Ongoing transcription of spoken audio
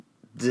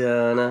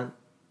Dana,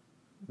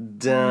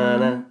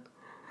 Dana,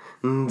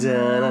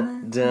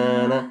 Dana, Dana,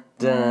 Dana,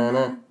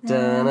 Dana,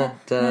 Dana,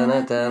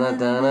 Dana,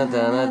 Dana,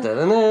 Dana,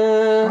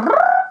 Dana.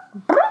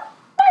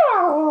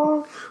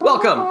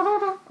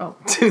 Welcome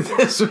to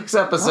this week's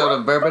episode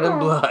of Bourbon and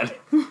Blood.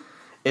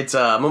 It's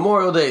a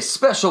Memorial Day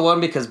special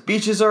one because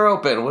beaches are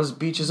open. What does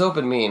beaches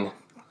open mean?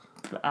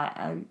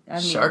 I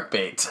mean, Shark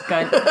bait.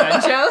 Gun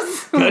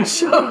shows? Gun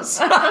shows.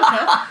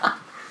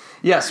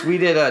 Yes, we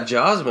did a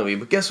Jaws movie,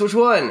 but guess which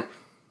one?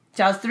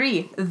 Jaws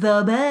 3,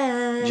 the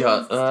best.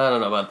 Jaws, I don't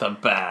know about the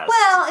best.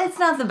 Well, it's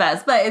not the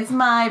best, but it's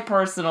my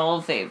personal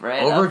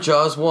favorite. Over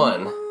Jaws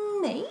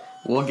 1. Maybe.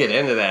 We'll get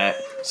into that.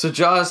 So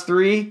Jaws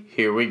 3,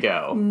 here we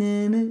go.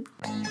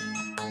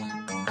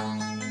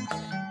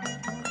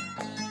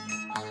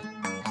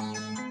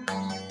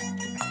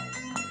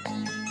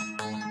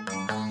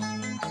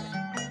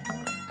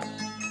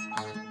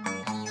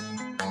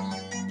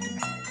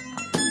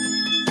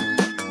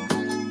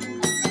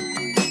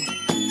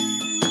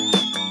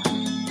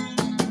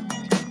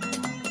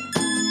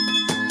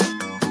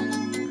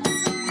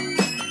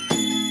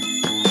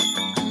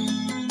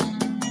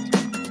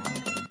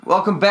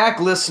 Welcome back,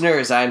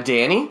 listeners. I'm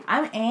Danny.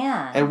 I'm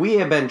Ann. And we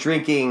have been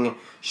drinking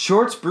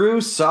Shorts Brew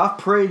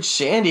Soft Parade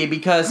Shandy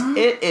because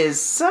it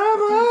is summer.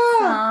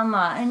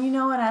 And you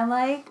know what I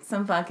like?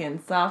 Some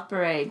fucking Soft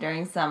Parade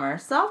during summer.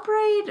 Soft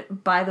Parade,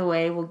 by the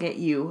way, will get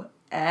you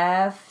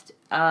effed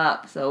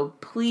up. So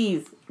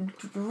please,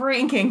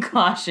 drinking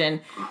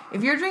caution.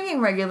 If you're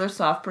drinking regular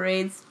Soft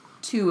Parades,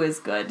 2 is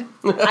good.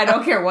 I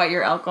don't care what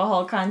your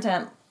alcohol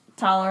content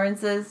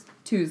tolerance is.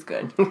 2's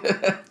good.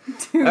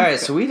 Alright,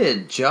 so we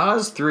did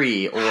Jaws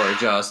 3 or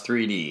Jaws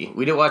 3D.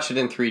 We didn't watch it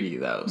in 3D,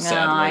 though,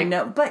 sadly. No, I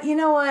know. But you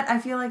know what? I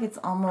feel like it's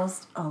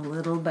almost a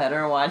little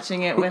better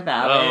watching it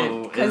without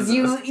it. Because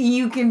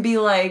you can be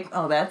like,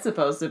 oh, that's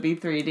supposed to be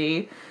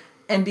 3D.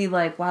 And be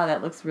like, wow,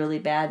 that looks really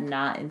bad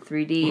not in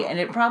 3D. And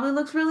it probably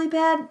looks really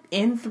bad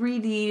in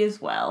 3D as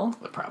well.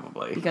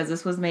 Probably. Because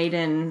this was made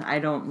in, I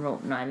didn't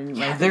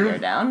write the year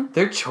down.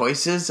 Their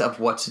choices of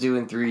what to do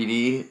in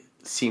 3D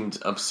seemed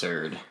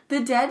absurd.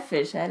 The dead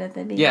fish head at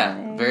the beginning.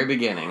 Yeah, very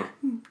beginning.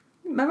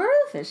 Remember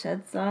the fish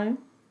head song?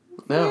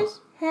 No.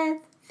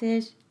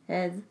 Fish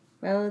heads,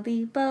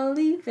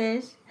 roly-poly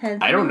fish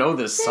heads. I don't know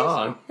this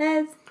song.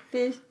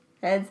 Fish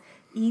heads,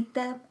 eat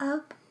them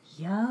up,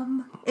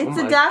 yum. It's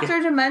a God.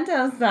 Dr.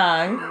 Demento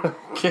song.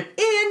 Okay.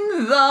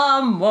 In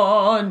the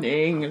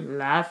morning,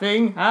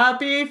 laughing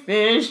happy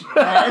fish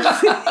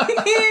heads.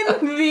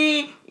 In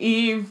the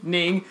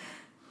evening,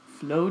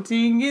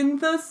 floating in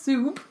the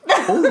soup.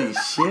 Holy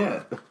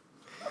shit.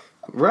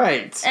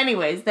 Right.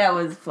 Anyways, that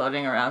was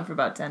floating around for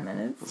about 10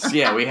 minutes. So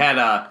yeah, we had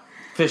a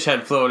fish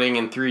head floating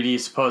in 3D,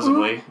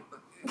 supposedly.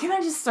 Can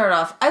I just start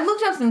off? I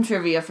looked up some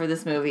trivia for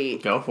this movie.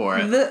 Go for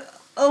it. The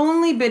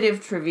only bit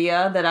of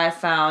trivia that I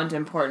found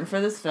important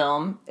for this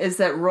film is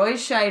that Roy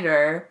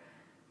Scheider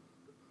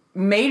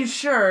made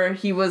sure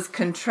he was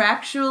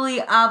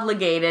contractually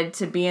obligated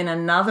to be in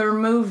another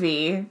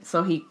movie,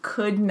 so he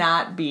could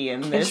not be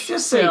in this Can't you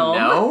just film. say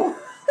no?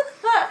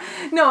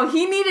 No,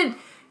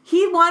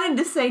 he wanted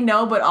to say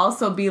no, but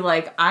also be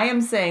like, I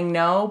am saying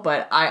no,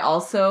 but I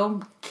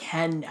also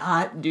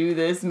cannot do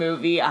this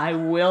movie. I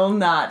will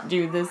not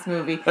do this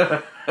movie.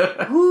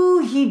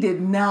 He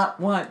did not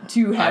want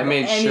to have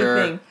anything. I made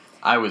sure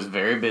I was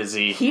very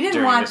busy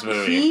this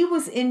movie. He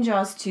was in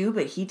Jaws 2,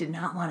 but he did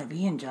not want to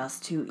be in Jaws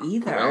 2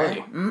 either.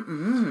 Really?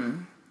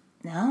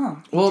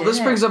 No. Well, this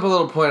brings up a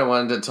little point I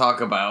wanted to talk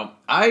about.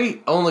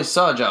 I only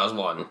saw Jaws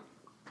 1.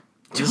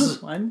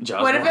 Jaws 1?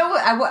 Jaws what 1. if it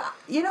was...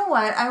 You know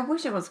what? I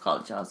wish it was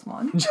called Jaws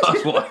 1.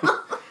 Jaws 1.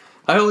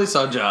 I only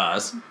saw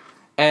Jaws.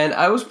 And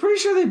I was pretty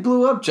sure they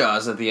blew up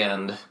Jaws at the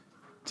end.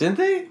 Didn't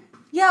they?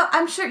 Yeah,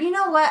 I'm sure. You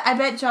know what? I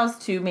bet Jaws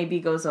 2 maybe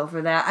goes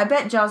over that. I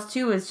bet Jaws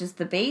 2 is just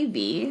the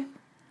baby.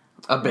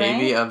 A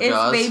baby of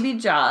Jaws? It's baby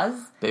Jaws.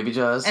 Baby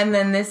Jaws? And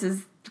then this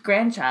is the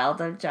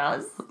grandchild of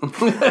Jaws.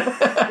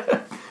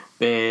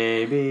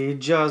 Baby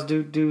Jaws,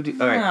 do.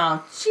 All right.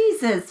 Oh,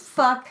 Jesus,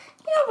 fuck.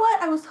 You know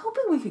what? I was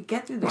hoping we could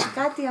get through this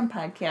goddamn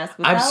podcast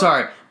without... I'm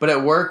sorry, but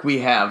at work we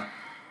have,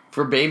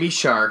 for Baby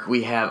Shark,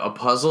 we have a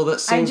puzzle that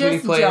sings when he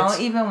plays. I just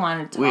don't even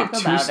want to talk about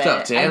it. We have 2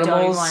 stuffed animals. I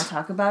don't even want to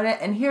talk about it.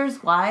 And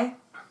here's why.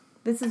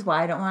 This is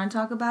why I don't want to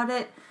talk about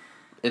it.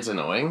 It's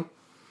annoying.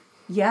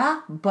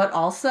 Yeah, but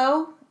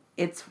also,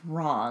 it's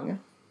wrong.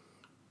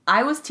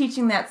 I was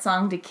teaching that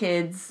song to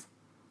kids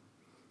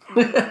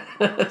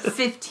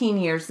 15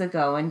 years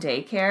ago in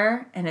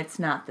daycare, and it's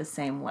not the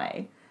same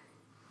way.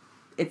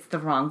 It's the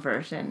wrong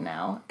version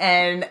now.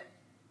 And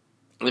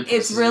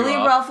it's really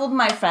ruffled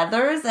my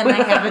feathers, and I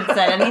haven't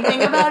said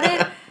anything about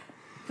it,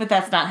 but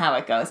that's not how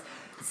it goes.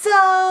 So,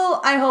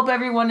 I hope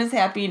everyone is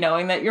happy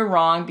knowing that you're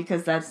wrong,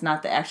 because that's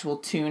not the actual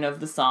tune of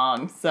the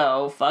song.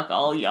 So, fuck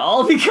all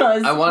y'all,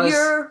 because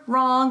you're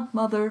wrong,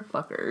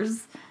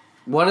 motherfuckers.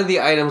 One of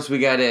the items we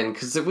got in,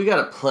 because we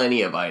got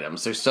plenty of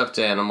items. There's stuffed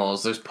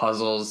animals, there's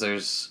puzzles,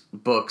 there's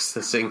books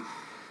to sing.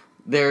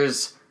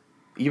 There's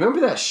You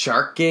remember that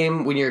shark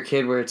game when you were a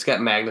kid where it's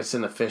got magnets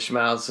in the fish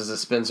mouths as it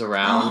spins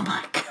around? Oh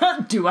my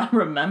god, do I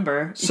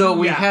remember? So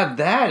we have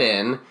that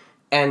in,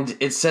 and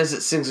it says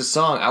it sings a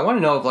song. I want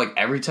to know if, like,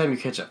 every time you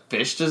catch a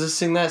fish, does it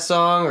sing that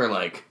song, or,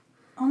 like...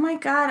 Oh my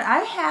god,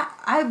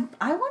 I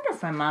wonder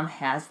if my mom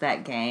has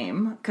that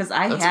game, because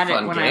I had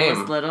it when I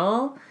was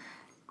little,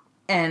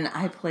 and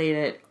I played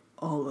it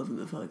all of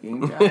the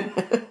fucking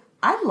time.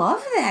 I love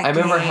that game. I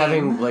remember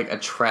having, like, a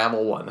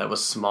travel one that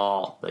was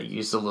small, that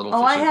used a little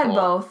fishing I had pole.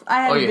 both.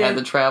 You had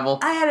the travel?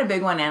 I had a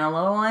big one and a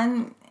little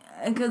one,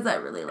 because I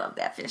really love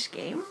that fish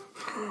game.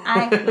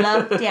 I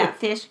love that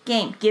fish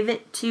game. Give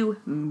it to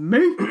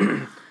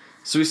me.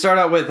 So we start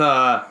out with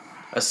a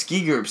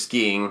ski group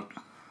skiing,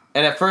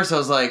 and at first I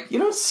was like, you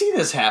don't see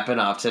this happen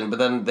often, but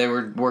then they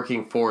were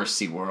working for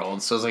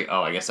SeaWorld, so I was like,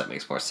 oh, I guess that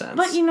makes more sense.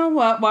 But you know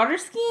what? Water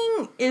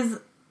skiing is...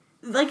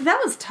 Like, that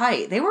was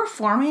tight. They were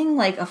forming,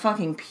 like, a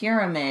fucking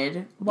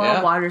pyramid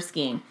while water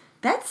skiing.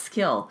 That's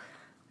skill.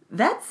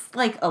 That's,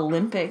 like,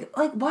 Olympic.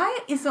 Like, why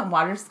isn't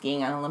water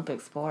skiing an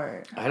Olympic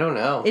sport? I don't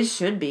know. It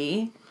should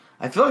be.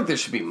 I feel like there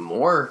should be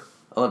more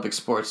Olympic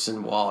sports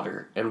in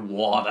water.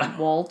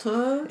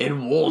 Walter?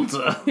 In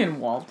Walter. In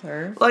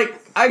Walter.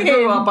 Like, I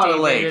grew up on a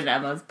lake. And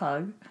Emma's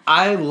pug.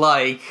 I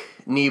like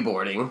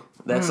kneeboarding.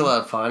 That's a lot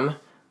of fun.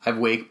 I've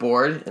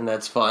wakeboard, and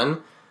that's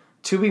fun.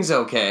 Tubing's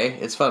okay.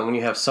 It's fun when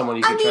you have someone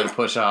you can try to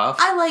push off.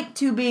 I like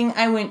tubing.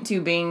 I went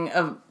tubing.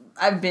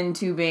 I've been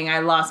tubing. I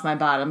lost my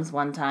bottoms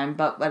one time,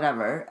 but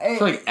whatever. I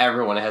feel like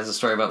everyone has a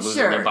story about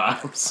losing their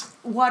bottoms.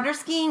 Water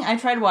skiing. I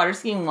tried water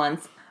skiing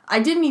once. I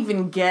didn't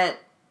even get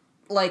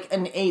like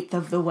an eighth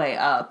of the way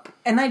up,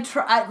 and I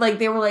tried. Like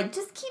they were like,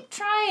 just keep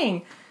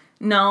trying.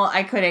 No,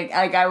 I couldn't.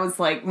 Like I was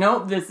like,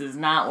 nope, this is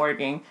not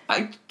working.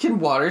 I can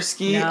water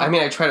ski. No. I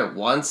mean, I tried it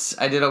once.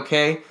 I did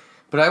okay.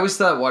 But I always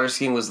thought water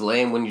skiing was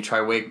lame when you try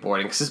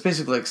wakeboarding, because it's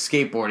basically like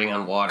skateboarding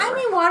on water. I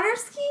mean, water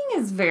skiing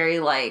is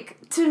very, like,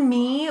 to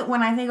me,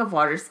 when I think of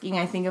water skiing,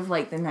 I think of,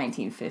 like, the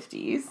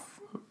 1950s.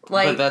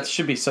 Like, but that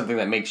should be something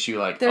that makes you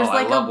like, oh,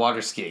 I love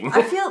water skiing.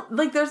 I feel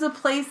like there's a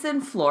place in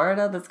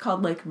Florida that's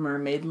called, like,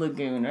 Mermaid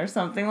Lagoon or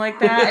something like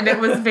that, and it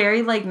was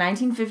very, like,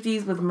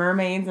 1950s with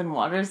mermaids and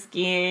water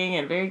skiing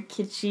and very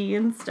kitschy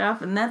and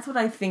stuff, and that's what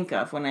I think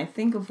of when I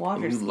think of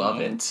water skiing. You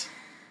love it.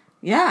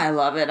 Yeah, I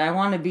love it. I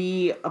want to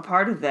be a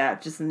part of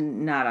that, just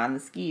not on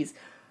the skis.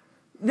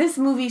 This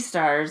movie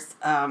stars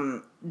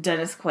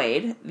Dennis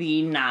Quaid,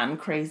 the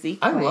non-crazy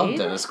Quaid. I love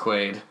Dennis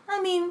Quaid.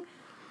 I mean,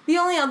 the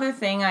only other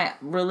thing I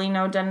really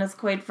know Dennis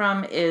Quaid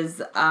from is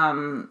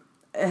there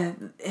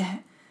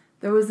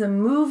was a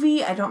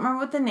movie, I don't remember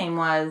what the name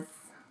was.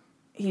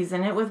 He's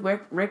in it with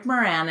Rick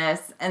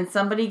Moranis, and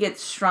somebody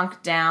gets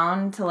shrunk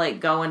down to, like,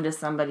 go into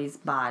somebody's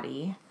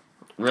body.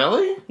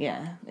 Really?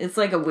 Yeah. It's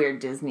like a weird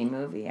Disney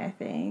movie, I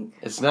think.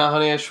 It's not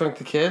Honey, I Shrunk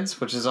the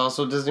Kids, which is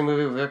also a Disney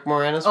movie with Rick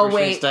Moranis where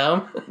he shrinks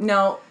down?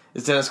 No.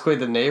 Is Dennis Quaid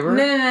the neighbor? No,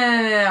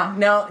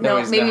 maybe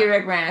not.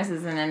 Rick Moranis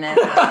isn't in it.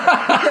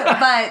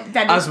 But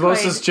Dennis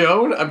Osmosis Quaid...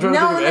 Joan? I'm trying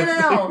to think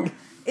of No.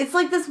 It's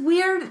like this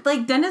weird,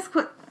 like, Dennis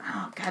Quaid...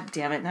 Oh, god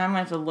damn it. Now I'm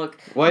going to have to look.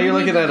 While you're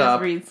looking that up...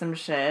 read some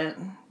shit.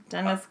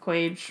 Dennis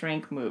Quaid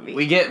shrink movie.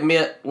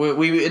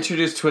 We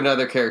introduced to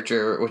another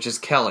character, which is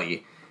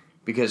Kelly.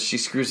 Because she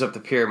screws up the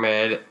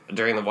pyramid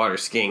during the water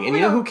skiing. And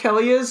you know who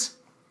Kelly is?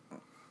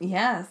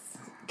 Yes.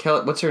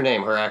 Kelly, what's her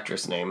name? Her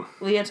actress name?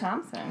 Leah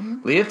Thompson.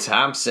 Leah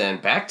Thompson.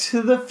 Back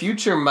to the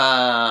Future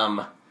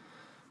mom.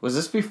 Was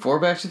this before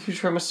Back to the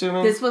Future, I'm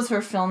assuming? This was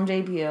her film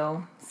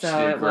debut. So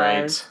she did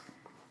great.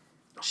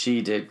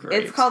 She did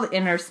great. It's called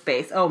Inner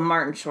Space. Oh,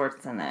 Martin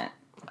Short's in it.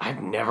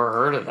 I've never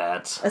heard of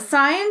that. A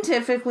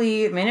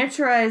scientifically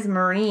miniaturized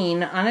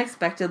Marine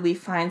unexpectedly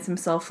finds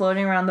himself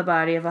floating around the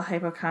body of a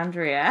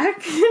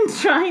hypochondriac and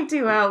trying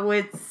to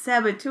outwit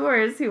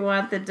saboteurs who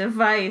want the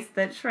device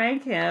that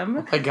shrank him.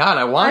 Oh my god,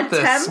 I want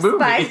this movie.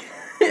 By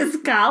his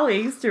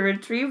colleagues to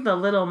retrieve the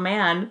little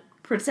man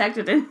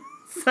protected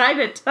inside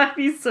a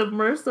tiny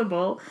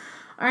submersible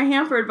are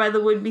hampered by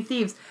the would-be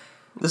thieves.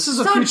 This is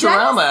a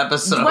Futurama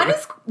episode.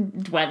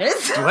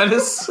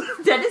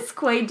 Dennis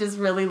Quaid just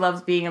really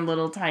loves being in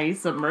little tiny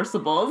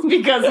submersibles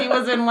because he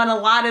was in one a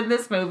lot in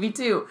this movie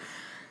too.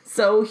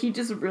 So he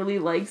just really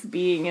likes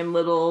being in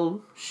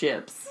little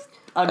ships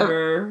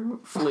under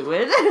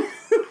fluid.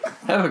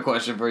 I have a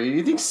question for you. Do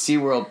you think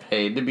SeaWorld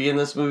paid to be in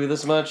this movie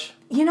this much?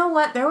 You know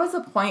what? There was a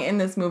point in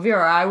this movie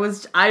where I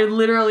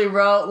literally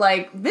wrote,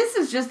 like, this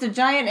is just a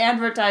giant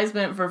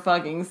advertisement for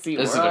fucking SeaWorld.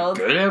 Is it a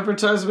good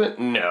advertisement?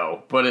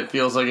 No. But it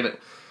feels like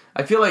it...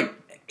 I feel like...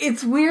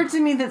 It's weird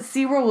to me that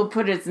SeaWorld would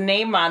put its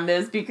name on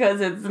this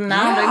because it's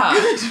not a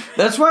good...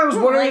 That's why I was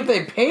wondering if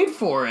they paid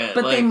for it.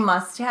 But they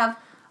must have.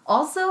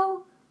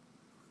 Also,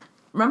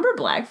 remember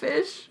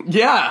Blackfish?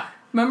 Yeah.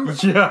 Remember?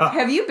 Yeah.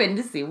 Have you been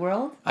to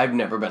SeaWorld? I've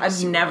never been to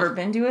SeaWorld. I've never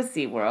been to a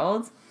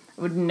SeaWorld.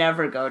 I would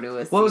never go to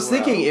a SeaWorld. Well, I was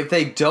thinking, if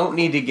they don't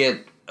need to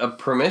get a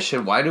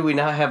permission, why do we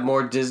not have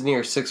more Disney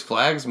or Six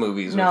Flags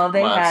movies with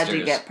monsters? Had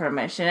to get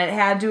permission. It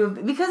had to...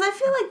 Because I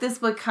feel like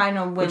this would kind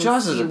of... But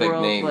Jaws is a big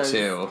name,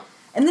 too.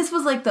 And this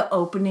was, like, the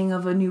opening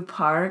of a new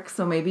park,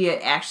 so maybe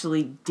it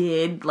actually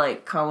did,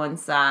 like,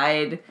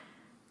 coincide.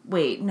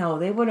 Wait, no,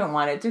 they wouldn't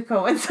want it to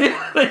coincide.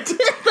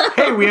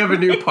 Hey, we have a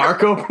new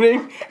park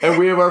opening, and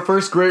we have our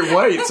first great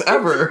whites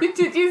ever.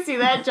 Did you see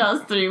that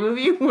Jaws 3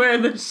 movie where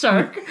the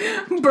shark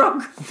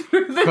broke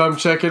through the... Come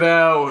check it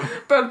out.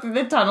 Broke through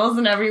the tunnels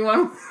and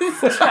everyone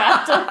was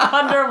trapped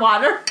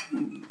underwater?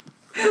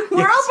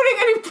 We're opening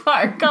a new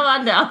park. Come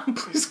on down.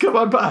 Please come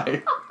on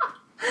by.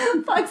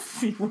 Fuck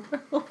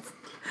SeaWorld.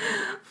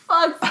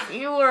 Fuck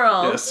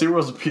SeaWorld. Yeah,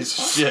 SeaWorld's a piece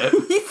of shit.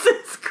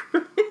 Jesus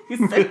Christ.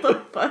 They're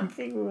the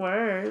fucking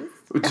worst.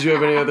 Did you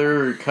have any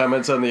other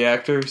comments on the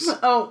actors?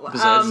 Oh,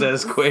 besides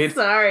Dennis Quaid?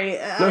 Sorry.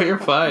 No, you're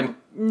fine.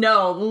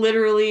 No,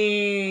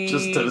 literally.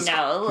 Just Dennis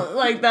No.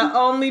 Like, the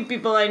only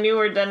people I knew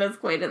were Dennis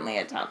Quaid and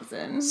Lea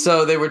Thompson.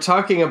 So they were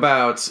talking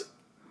about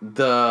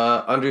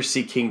the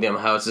Undersea Kingdom,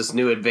 how it's this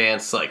new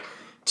advanced, like,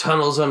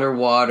 tunnels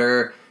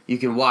underwater. You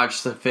can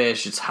watch the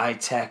fish. It's high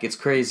tech. It's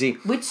crazy.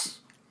 Which,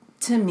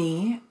 to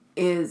me,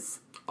 is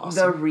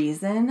awesome. The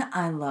reason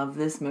I love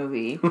this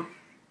movie.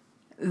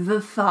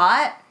 The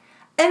thought,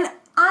 and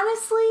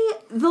honestly,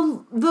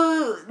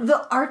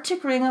 the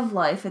Arctic Ring of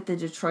Life at the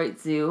Detroit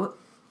Zoo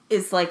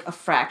is like a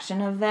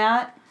fraction of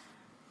that.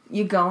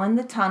 You go in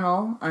the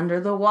tunnel under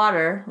the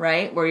water,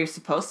 right, where you're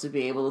supposed to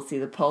be able to see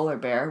the polar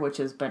bear, which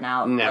has been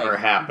out never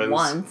happens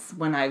once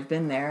when I've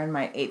been there in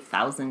my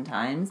 8,000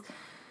 times.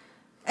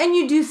 And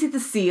you do see the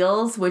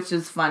seals, which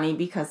is funny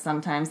because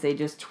sometimes they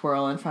just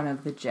twirl in front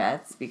of the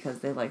jets because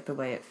they like the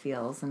way it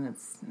feels, and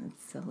it's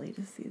silly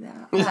to see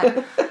that.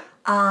 But,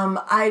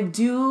 I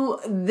do.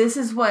 This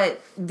is what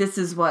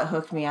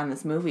hooked me on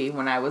this movie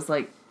when I was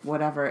like,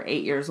 whatever,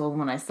 8 years old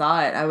when I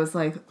saw it. I was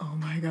like, oh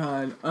my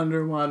god,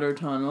 underwater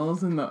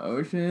tunnels in the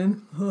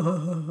ocean.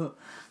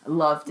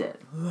 Loved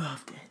it.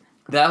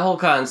 That whole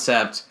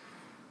concept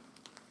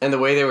and the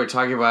way they were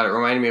talking about it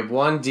reminded me of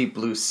one, Deep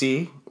Blue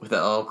Sea with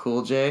LL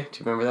Cool J. Do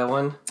you remember that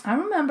one? I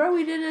remember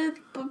we did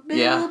a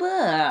yeah.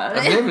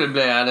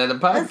 on it, a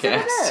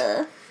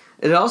podcast.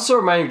 It also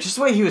reminded me, just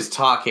the way he was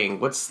talking.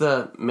 What's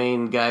the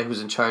main guy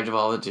who's in charge of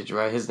all of it? Did you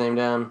write his name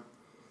down?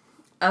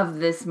 Of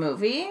this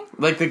movie?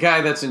 Like the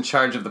guy that's in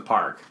charge of the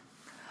park.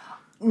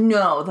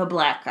 No, the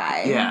black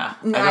guy. Yeah,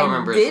 I don't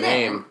remember his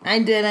name. I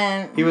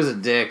didn't. He was a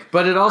dick,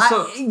 but it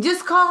also...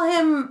 just call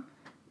him,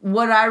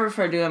 what I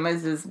refer to him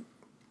as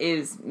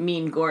is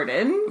Mean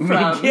Gordon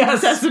from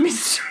Sesame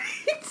Street.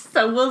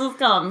 So we'll just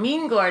call him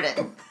Mean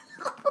Gordon.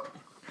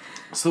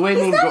 So the way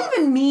he's not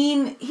even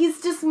mean.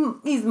 He's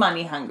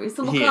money hungry.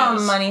 So we'll call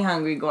him Money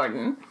Hungry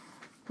Gordon.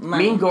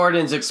 Mean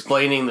Gordon's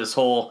explaining this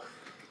whole,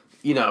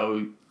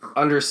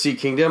 Undersea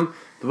Kingdom.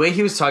 The way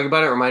he was talking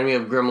about it reminded me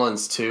of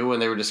Gremlins 2 when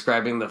they were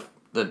describing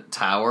the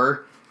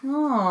tower.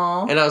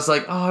 Oh. And I was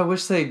like, I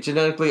wish they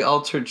genetically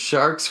altered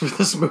sharks for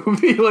this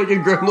movie, like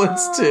in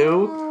Gremlins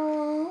 2.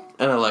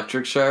 An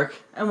electric shark.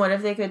 And what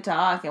if they could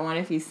talk? And what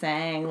if he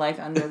sang, like,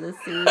 under the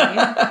sea?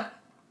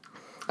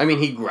 I mean,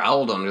 he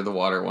growled under the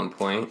water at one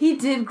point. He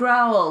did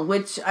growl,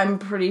 which I'm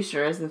pretty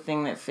sure is the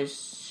thing that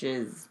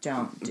fishes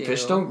don't do.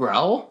 Fish don't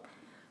growl?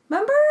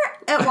 Remember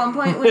at one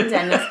point when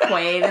Dennis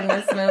Quaid in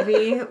this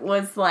movie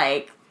was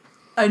like,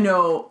 I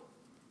know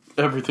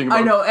everything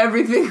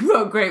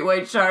about great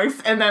white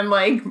sharks, and then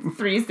like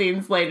 3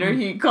 scenes later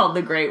he called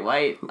the great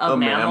white a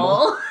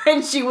mammal.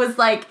 And she was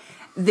like,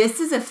 this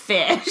is a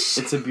fish.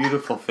 It's a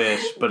beautiful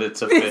fish, but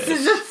it's a fish.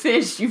 This is a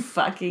fish, you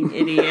fucking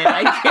idiot.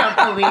 I can't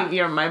believe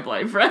you're my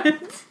boyfriend.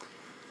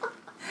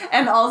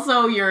 And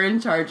also, you're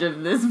in charge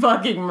of this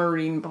fucking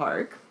marine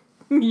park.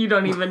 You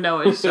don't even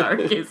know a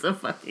shark is a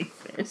fucking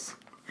fish.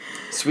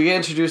 So we get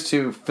introduced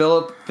to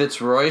Philip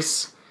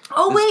Fitzroyce.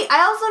 Oh, wait,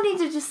 I also need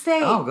to just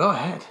say... Oh, go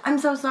ahead. I'm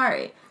so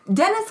sorry.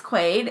 Dennis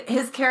Quaid,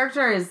 his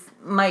character is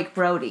Mike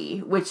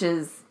Brody, which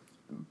is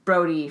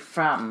Brody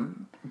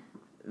from...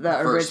 the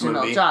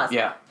original movie. Jaws.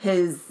 Yeah.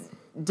 His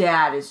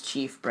dad is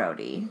Chief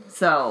Brody.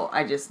 So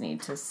I just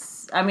need to...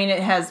 I mean, it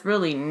has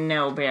really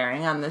no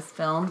bearing on this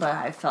film, but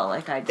I felt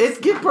like I just...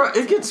 It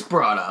gets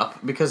brought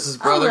up because his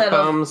brother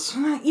comes...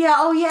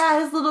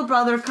 Yeah, his little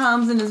brother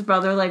comes and his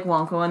brother, like,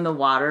 won't go in the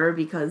water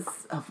because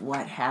of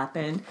what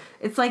happened.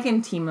 It's like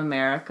in Team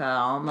America,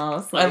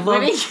 almost. Like, I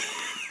love...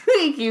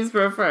 He keeps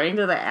referring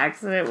to the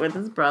accident with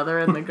his brother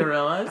and the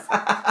gorillas.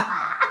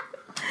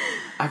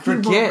 I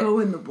forget. He won't go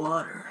in the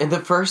water. In the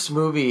first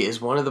movie,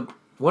 is one of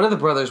the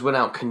brothers went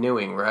out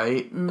canoeing,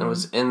 right? And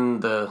was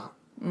in the.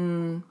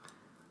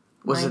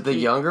 Was it the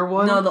younger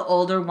one? No, the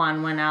older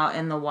one went out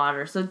in the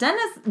water. So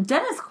Dennis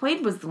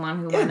Quaid was the one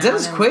who went out in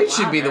Dennis the Quaid water.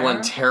 Should be the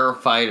one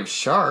terrified of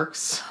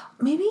sharks.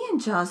 Maybe in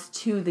Jaws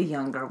 2, the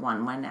younger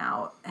one went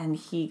out and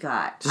he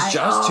got. Does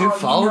Jaws 2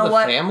 follow the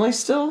family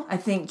still? I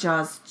think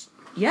Jaws.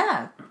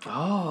 Yeah.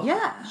 Oh.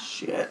 Yeah.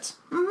 Shit.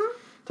 Mm-hmm.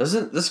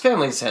 Doesn't this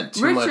family's had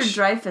too much... Richard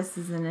Dreyfuss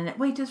isn't in it.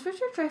 Wait, does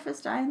Richard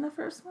Dreyfuss die in the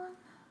first one?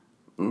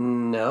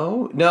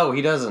 No,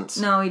 he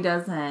doesn't. No, he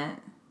doesn't.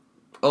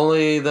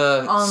 Only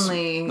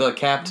the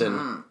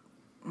captain.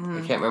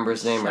 I can't remember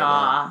his name right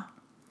now.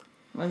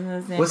 Wasn't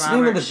his name What's the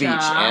name of the beach?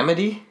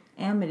 Amity?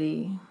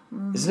 Amity.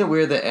 Isn't it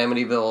weird that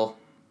Amityville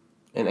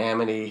and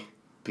Amity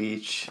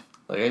beach.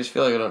 Like, I just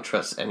feel like I don't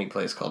trust any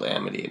place called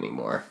Amity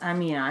anymore. I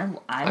mean,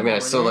 I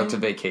still like to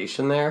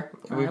vacation there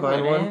if we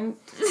find one.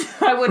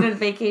 I wouldn't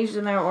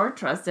vacation there or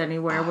trust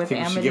anywhere with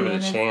Amity. I think you should give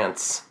it a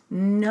chance.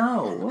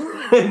 No.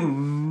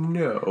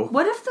 No.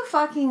 What if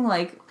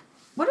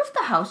what if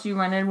the house you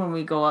rented when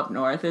we go up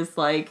north is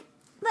like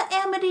the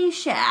Amity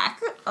Shack?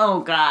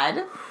 Oh,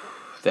 God.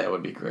 That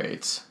would be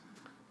great.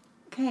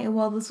 Okay,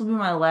 well, this will be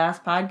my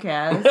last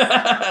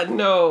podcast.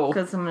 No.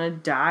 Because I'm going to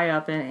die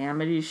up in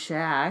Amity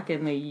Shack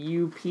in the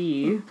UP.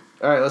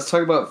 All right, let's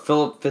talk about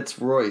Philip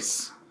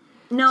Fitzroyce.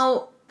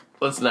 No.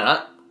 Let's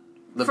not.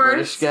 The First,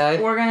 British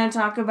guy. We're going to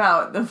talk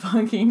about the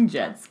fucking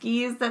jet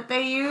skis that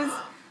they use.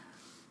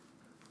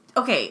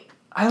 Okay.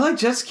 I like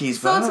jet skis,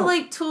 but to,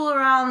 like, tool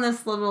around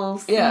this little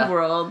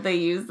SeaWorld, they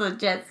use the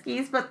jet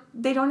skis, but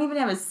they don't even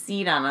have a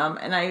seat on them.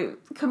 And I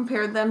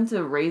compared them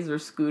to Razor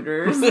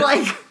scooters.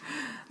 Like...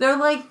 They're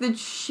like the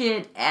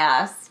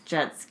shit-ass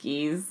jet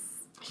skis.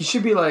 He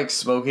should be, like,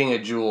 smoking a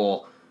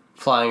Juul,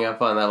 flying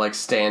up on that, like,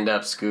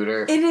 stand-up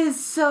scooter. It is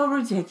so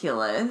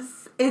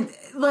ridiculous. It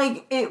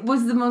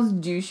was the most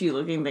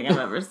douchey-looking thing I've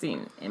ever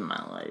seen in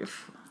my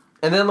life.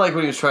 And then, like,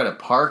 when he was trying to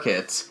park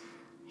it,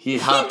 he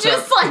hopped up. He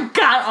just, like,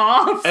 got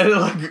off. And it,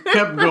 like,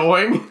 kept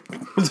going.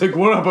 It's like,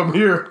 what up, I'm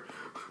here.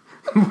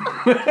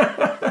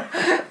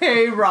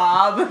 Hey,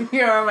 Rob,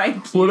 here are my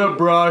keys. What up,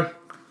 bro?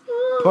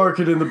 Park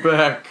it in the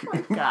back.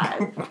 Oh my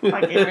God.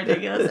 Fucking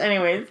ridiculous.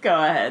 Anyways, go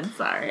ahead.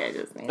 Sorry,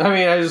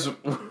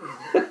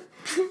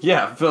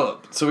 Yeah,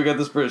 Philip. So we got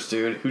this British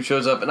dude who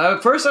shows up, and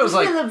at first I was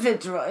like... Philip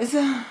Fitzroyce.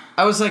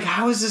 I was like,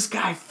 how is this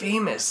guy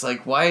famous?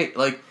 Like, why...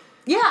 Like...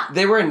 Yeah.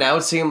 They were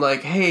announcing him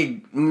like,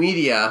 hey,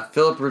 media,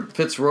 Philip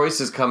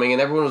Fitzroyce is coming,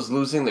 and everyone was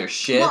losing their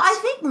shit. Well, I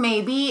think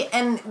maybe,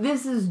 and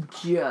this is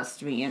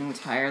just me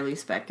entirely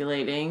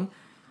speculating,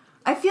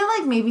 I feel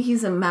like maybe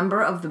he's a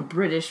member of the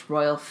British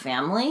royal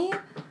family...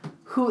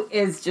 who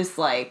is just,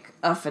 like,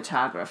 a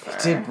photographer.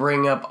 He did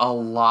bring up a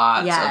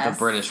lot of the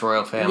British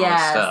royal family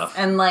stuff.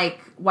 And, like,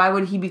 why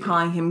would he be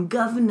calling him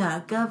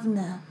governor?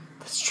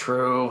 That's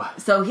true.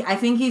 So, I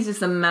think he's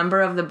just a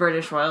member of the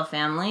British royal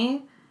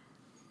family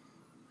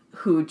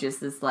who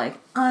just is like,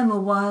 I'm a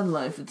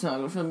wildlife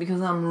photographer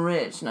because I'm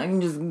rich and I can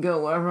just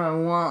go wherever I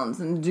want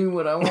and do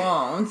what I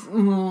want.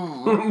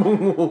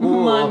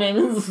 My name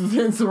is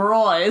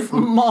Fitzroyce.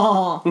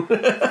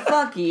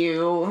 Fuck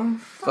you.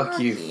 Fuck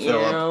you,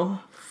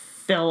 Philip.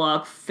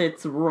 Philip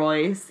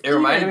Fitzroyce. It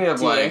reminded me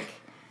of, like,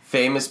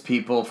 famous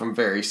people from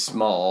very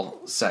small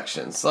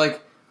sections.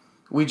 Like,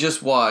 we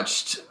just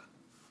watched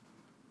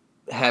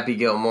Happy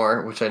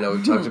Gilmore, which I know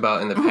we've talked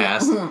about in the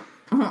past.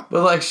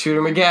 But, like,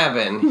 Shooter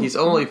McGavin, he's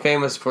only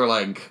famous for,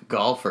 like,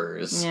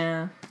 golfers.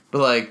 Yeah.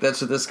 But, like,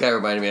 that's what this guy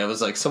reminded me of. It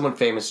was, like, someone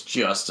famous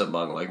just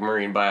among, like,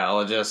 marine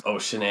biologists,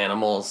 ocean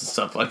animals, and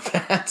stuff like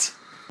that.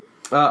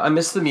 I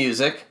miss the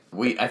music.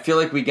 I feel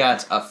like we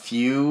got a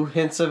few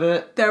hints of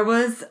it. There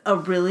was a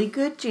really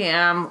good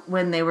jam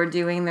when they were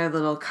doing their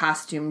little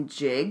costume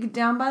jig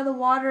down by the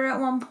water at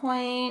one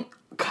point.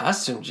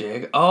 Costume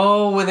jig?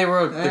 Oh, when they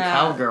were the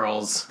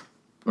cowgirls.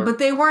 But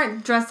they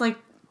weren't dressed like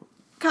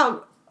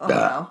cow... Oh,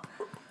 no.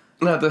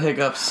 Not the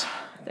hiccups.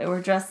 They were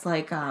dressed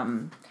like,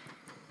 Little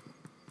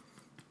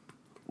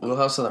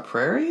House on the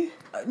Prairie?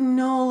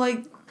 No,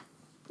 like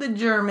the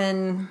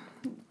German...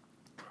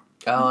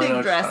 Oh,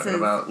 big dresses.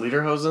 About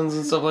lederhosens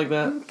and stuff like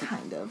that?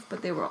 Kind of,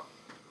 but they were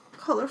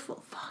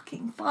colorful.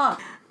 Fucking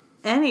fuck.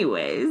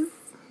 Anyways,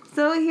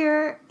 so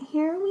here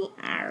we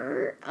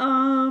are.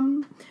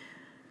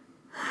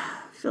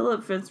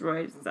 Philip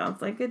Fitzroyce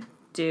sounds like a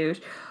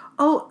douche.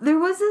 Oh, there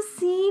was a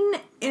scene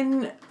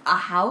in a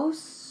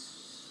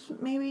house,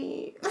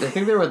 maybe? I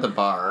think they were at the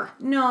bar.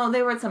 No,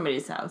 they were at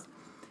somebody's house.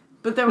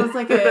 But there was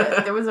like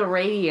there was a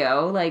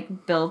radio,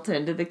 like, built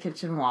into the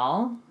kitchen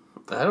wall.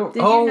 Did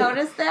you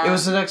notice that? It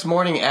was the next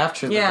morning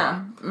after the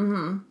bar.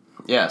 Mm-hmm.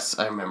 Yes,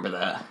 I remember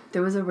that.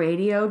 There was a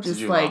radio just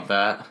Did you love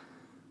that?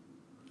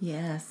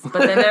 Yes.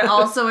 But then it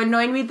also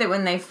annoyed me that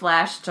when they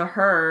flashed to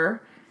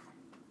her,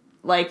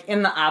 like,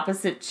 in the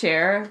opposite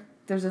chair,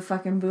 there's a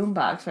fucking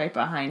boombox right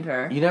behind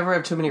her. You never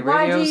have too many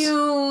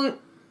radios?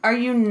 Are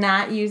you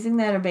not using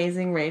that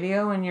amazing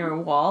radio in your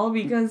wall?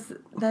 Because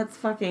that's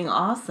fucking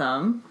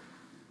awesome.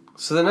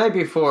 So the night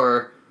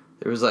before...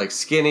 There was, like,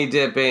 skinny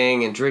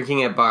dipping and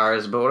drinking at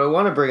bars, but what I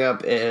want to bring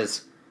up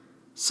is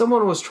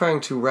someone was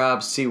trying to rob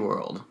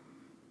SeaWorld.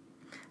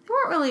 They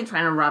weren't really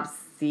trying to rob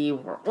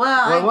SeaWorld.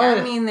 Well,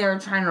 I mean, they were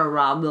trying to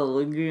rob the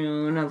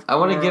lagoon of I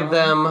want to give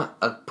them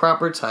a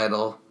proper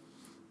title.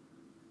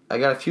 I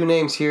got a few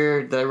names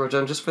here that I wrote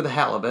down just for the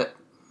halibut.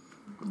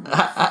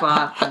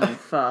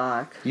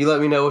 Fuck. You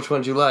let me know which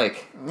ones you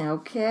like.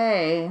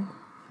 Okay.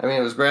 I mean,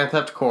 it was Grand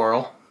Theft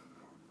Coral.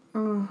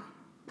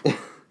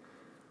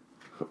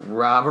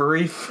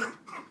 Robbery.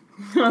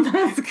 Oh,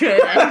 that's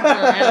good.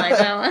 I like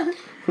that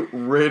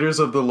one. Raiders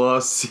of the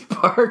Lost Sea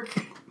Park.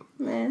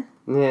 Meh.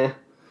 Yeah.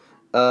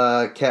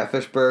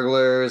 Catfish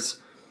Burglars.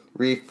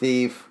 Reef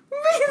Thief.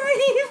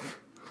 Reef.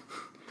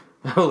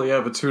 I only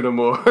have a tuna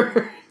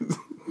more.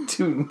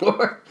 Two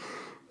more.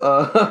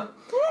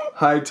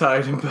 High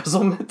Tide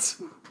Embezzlement.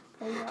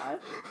 Oh, God.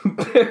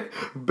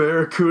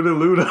 Barracuda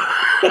Luda.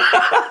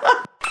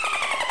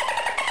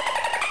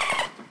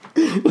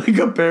 Like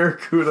a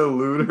barracuda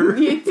looter.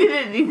 You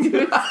didn't need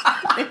to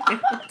explain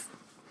it.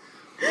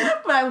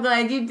 But I'm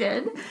glad you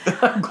did.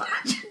 I'm glad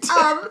you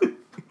did.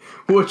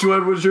 Which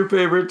one was your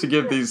favorite to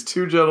give these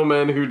two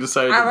gentlemen who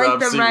decided to rob SeaWorld? I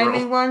like the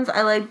rhyming ones.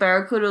 I like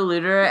Barracuda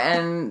Looter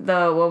and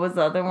what was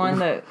the other one?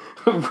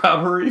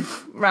 Robbery.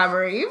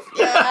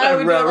 Yeah, I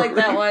would do like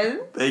that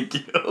one. Thank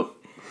you.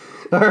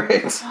 All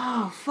right.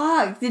 Oh,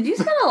 fuck. Did you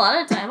spend a lot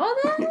of time on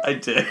that? I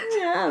did.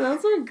 Yeah,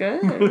 those were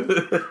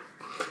good.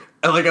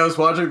 And I was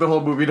watching the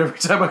whole movie, and every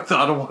time I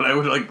thought of one, I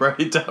would write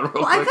it down real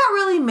quick. I got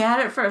really mad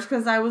at first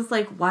because I was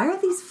like, why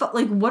are these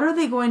what are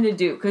they going to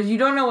do? Because you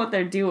don't know what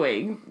they're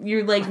doing.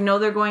 You're like, no,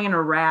 they're going in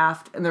a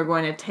raft and they're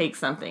going to take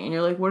something, and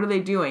you're like, what are they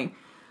doing?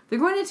 They're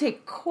going to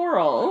take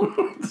coral.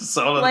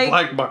 Sell it on the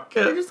black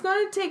market. They're just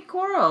going to take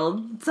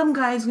coral. Some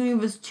guy's going to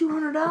give us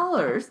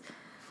 $200.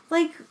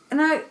 And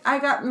I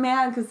got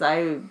mad because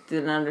I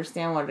didn't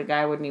understand what a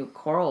guy would need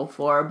coral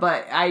for,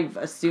 but I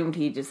assumed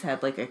he just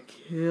had a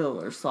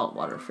killer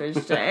saltwater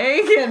fish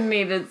tank and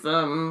needed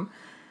some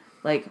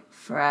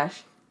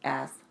fresh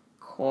ass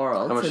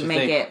coral to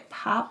make it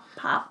pop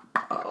up.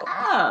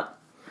 How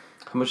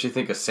much do you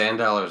think a sand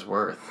dollar's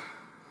worth?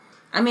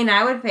 I mean,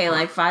 I would pay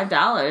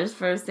 $5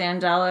 for a sand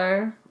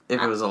dollar.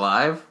 If it was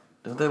alive?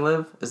 Don't they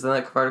live? Isn't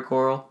that part of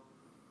coral?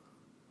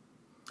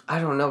 I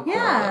don't know coral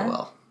that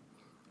well.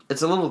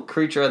 It's a little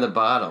creature on the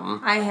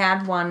bottom. I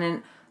had one,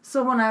 and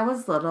so when I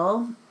was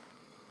little,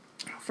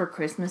 for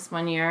Christmas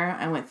one year,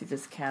 I went through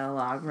this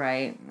catalog,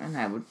 right? And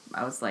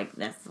I was like,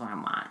 this is what I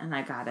want, and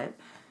I got it.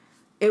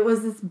 It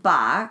was this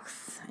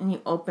box, and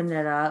you opened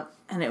it up,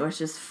 and it was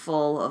just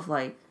full of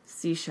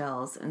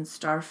seashells and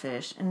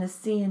starfish and a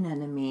sea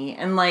anemone,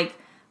 and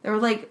there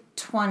were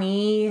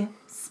 20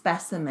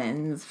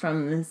 specimens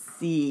from the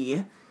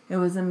sea. It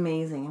was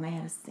amazing, and I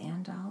had a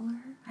sand dollar.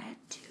 I had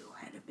two.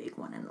 I had a big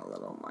one and a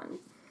little one.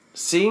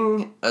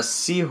 Seeing a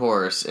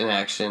seahorse in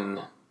action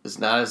is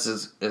not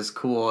as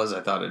cool as I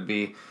thought it'd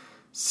be.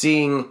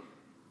 Seeing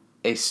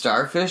a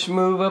starfish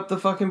move up the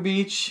fucking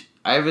beach,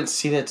 I haven't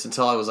seen it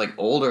until I was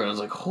older, and I was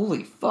like,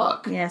 holy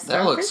fuck. Yeah,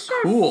 that looks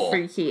cool. Are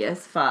freaky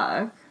as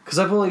fuck. Because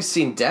I've only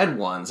seen dead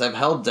ones. I've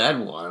held dead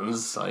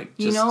ones.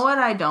 You know what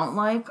I don't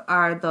like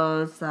are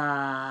those,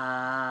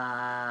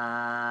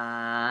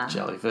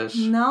 jellyfish?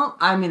 No,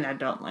 I mean, I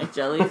don't like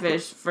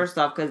jellyfish. First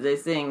off, because they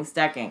sing.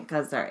 Second,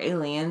 because they're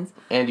aliens.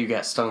 And you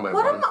got stung by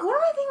one. What am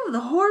I thinking of?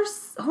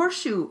 The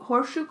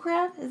horseshoe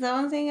crab? Is that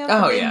what I'm thinking of?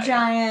 Oh, the yeah.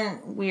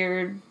 Giant,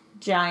 weird,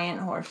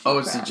 giant horseshoe crab. Oh,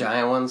 it's the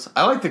giant ones?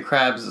 I like the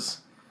crabs.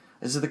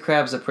 Is it the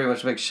crabs that pretty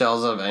much make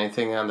shells out of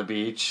anything on the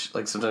beach?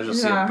 Sometimes you'll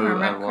see a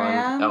boot on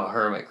one. Oh,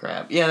 hermit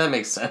crab. Yeah, that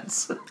makes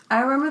sense.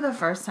 I remember the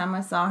first time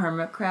I saw a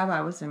hermit crab,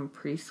 I was in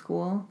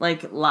preschool,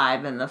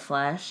 live in the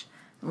flesh.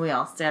 And we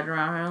all sat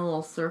around in a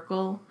little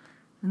circle,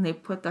 and they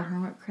put the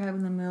hermit crab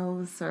in the middle of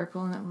the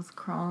circle, and it was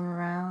crawling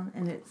around,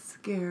 and it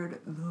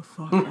scared the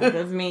fuck out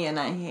of me, and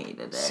I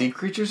hated it. Sea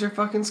creatures are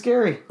fucking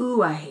scary.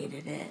 Ooh, I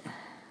hated it.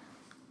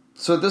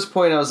 So at this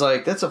point, I was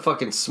like, that's a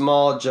fucking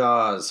small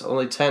Jaws,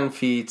 only 10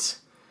 feet.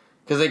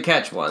 Because they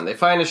catch one. They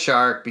find a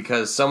shark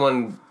because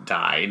someone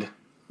died.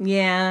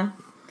 Yeah.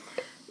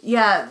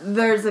 Yeah,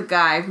 there's a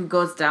guy who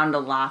goes down to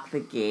lock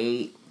the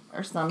gate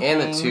or something.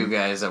 And the two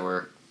guys that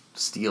were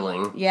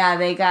stealing. Yeah,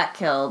 they got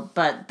killed,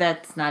 but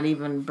that's not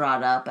even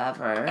brought up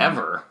ever.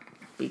 Ever.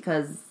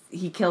 Because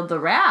he killed the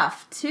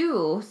raft,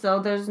 too. So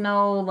there's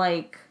no,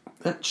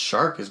 That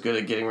shark is good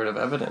at getting rid of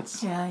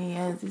evidence. Yeah, he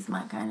is. He's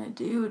my kind of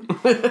dude.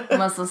 He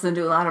must listen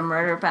to a lot of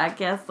murder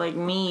podcasts like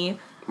me.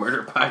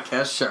 Murder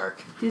podcast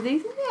shark. Do they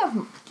think they have...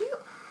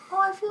 Oh,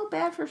 I feel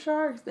bad for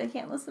sharks. They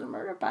can't listen to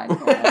murder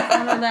podcasts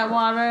under that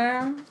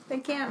water. They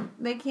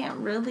can't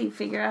really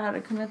figure out how to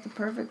commit the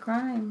perfect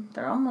crime.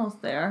 They're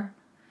almost there.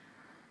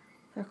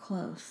 They're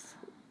close.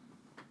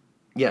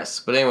 Yes,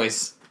 but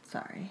anyways.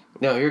 Sorry.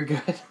 No, you're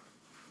good.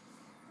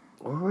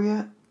 Where were we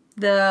at?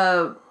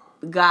 The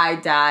guy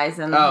dies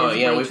and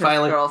his waitress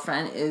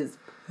girlfriend is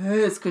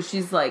pissed because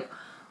she's like,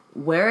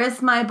 where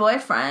is my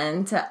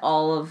boyfriend? To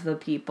all of the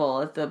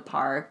people at the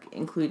park,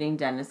 including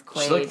Dennis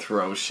Quaid. She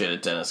throws shit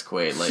at Dennis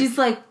Quaid. She's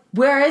like,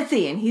 where is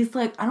he? And he's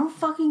like, I don't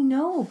fucking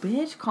know,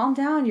 bitch. Calm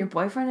down. Your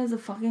boyfriend is a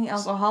fucking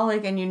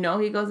alcoholic and you know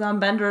he goes on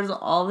benders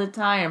all the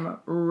time.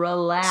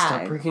 Relax.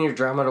 Stop bringing your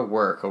drama to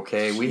work,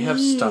 okay? We have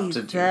stuff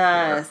to do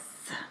here.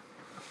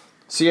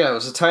 So yeah, it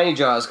was a tiny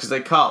Jaws because they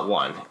caught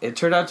one. It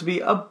turned out to be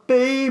a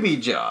baby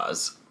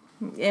Jaws.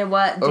 It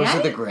was. Or was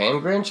it the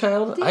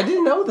grandchild? I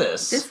didn't know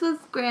this. This was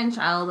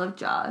grandchild of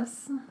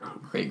Jaws.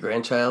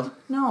 Great-grandchild?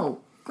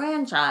 No,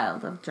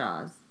 grandchild of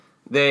Jaws.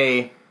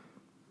 They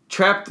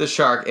trapped the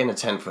shark in a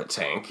 10-foot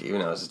tank, even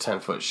though it was a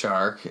 10-foot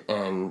shark,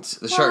 and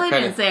the shark kind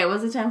of... didn't say it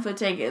was a 10-foot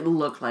tank. It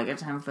looked like a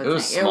 10-foot tank. It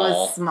was small. It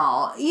was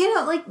small. You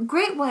know,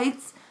 great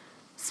whites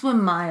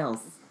swim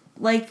miles.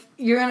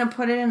 You're gonna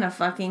put it in a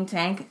fucking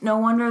tank. No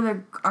wonder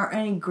there aren't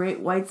any great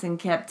whites in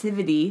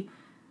captivity.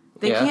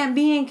 They can't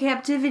be in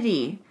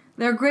captivity.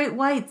 They're great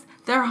whites.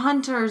 They're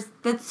hunters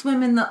that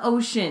swim in the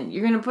ocean.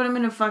 You're going to put them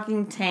in a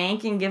fucking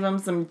tank and give them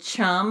some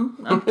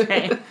chum?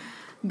 Okay.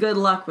 Good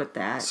luck with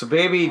that. So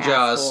Baby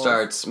Jaws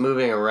starts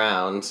moving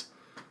around.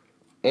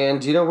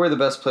 And do you know where the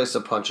best place to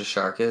punch a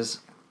shark is?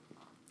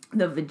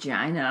 The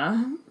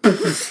vagina.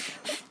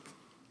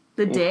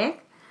 The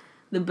dick.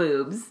 The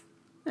boobs.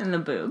 And the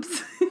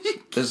boobs.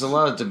 There's a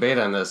lot of debate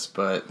on this,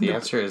 but the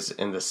answer is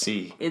in the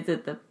sea. Is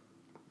it the...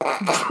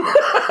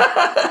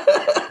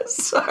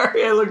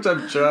 Sorry, I looked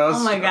up Jaws.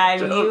 Oh my god,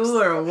 you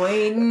were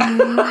waiting.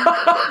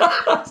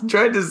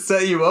 Tried to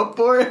set you up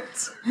for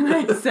it.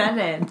 I said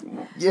it.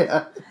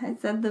 Yeah. I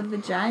said the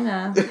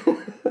vagina.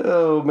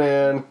 Oh,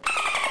 man.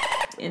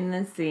 In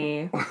the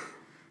sea.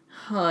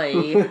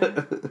 Hoy.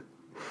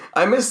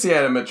 I miss the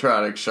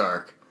animatronic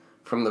shark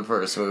from the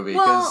first movie.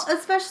 Well,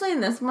 especially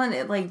in this one,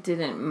 it like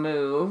didn't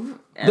move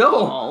at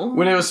all.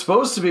 When it was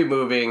supposed to be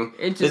moving,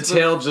 the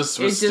tail just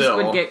was still. It just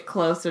would get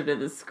closer to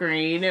the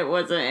screen. It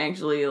wasn't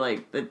actually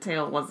like the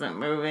tail wasn't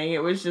moving.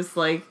 It was just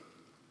like,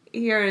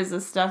 here is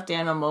a stuffed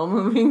animal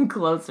moving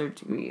closer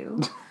to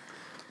you.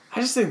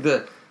 I just think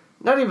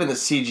not even the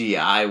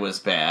CGI was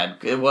bad.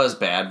 It was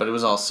bad, but it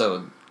was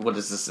also, what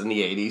is this, in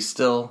the 80s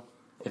still?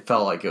 It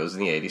felt like it was in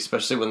the 80s,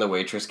 especially when the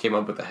waitress came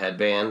up with the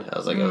headband. I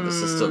was like, oh, this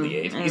is still the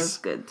 80s. It was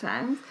good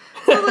times.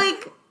 So,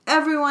 like,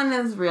 everyone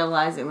is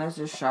realizing there's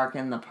a shark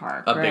in the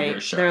park, right? A bigger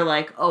shark. They're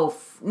like,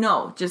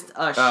 no, just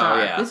a shark.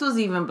 Yeah. This was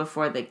even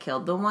before they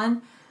killed the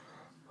one.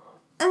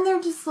 And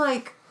they're just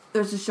like,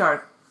 there's a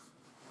shark.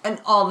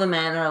 And all the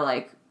men are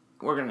like,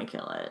 we're going to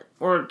kill it.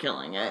 We're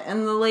killing it.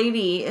 And the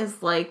lady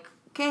is like,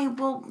 okay,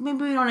 well,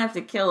 maybe we don't have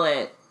to kill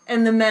it.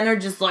 And the men are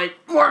just like,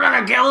 we're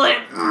gonna kill it.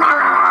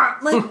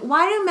 Like,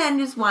 why do men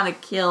just want to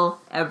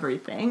kill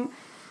everything?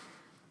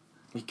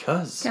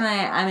 Because. I'm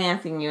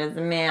asking you as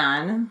a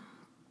man.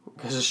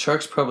 Because the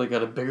shark's probably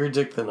got a bigger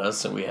dick than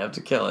us and we have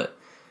to kill it.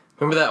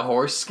 Remember that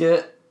horse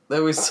skit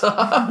that we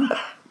saw?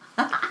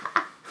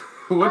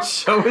 What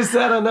show is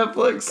that on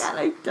Netflix? God,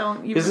 I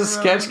don't even It's a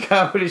sketch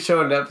comedy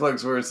show on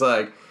Netflix where it's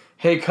like,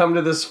 hey, come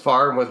to this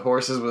farm with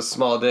horses with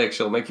small dicks.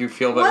 It'll make you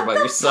feel better about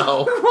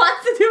yourself. What?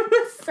 It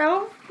was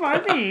so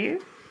funny.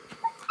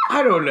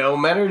 I don't know.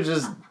 Men are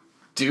just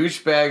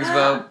douchebags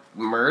about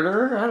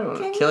murder. I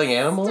don't know. Killing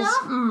animals.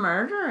 Stop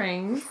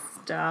murdering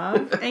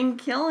stuff and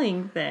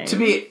killing things. To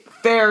be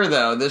fair,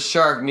 though, this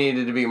shark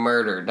needed to be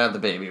murdered. Not the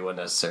baby one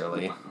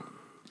necessarily.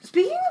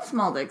 Speaking of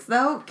small dicks,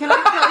 though, can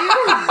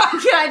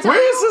I tell you?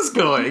 Where is this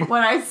going?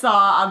 What I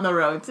saw on the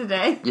road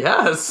today.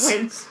 Yes.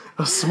 Which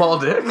a small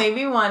dick made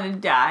me want to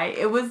die.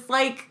 It was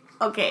like,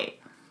 okay,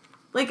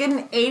 like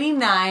an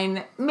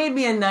 89,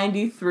 maybe a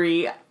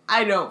 93.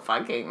 I don't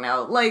fucking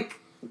know. Like,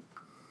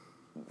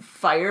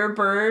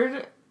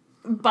 Firebird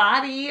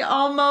body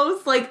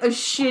almost. Like a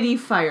shitty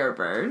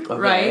Firebird, okay.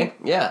 Right?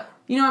 Yeah.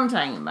 You know what I'm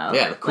talking about.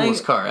 Yeah, the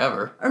coolest car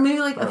ever. Or maybe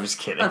like I'm just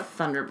kidding. A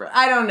Thunderbird.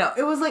 I don't know.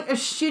 It was like a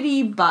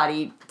shitty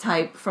body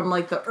type from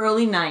like the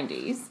early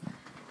 90s.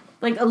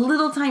 Like a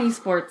little tiny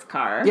sports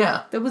car.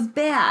 Yeah. That was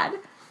bad.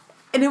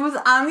 And it was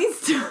on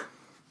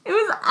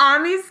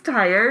these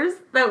tires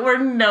that were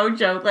no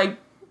joke, like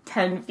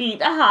 10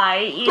 feet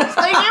high each.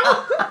 Like it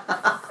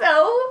was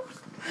so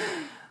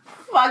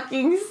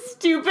fucking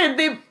stupid.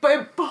 They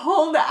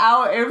pulled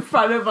out in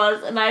front of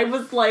us, and I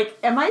was like,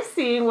 "Am I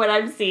seeing what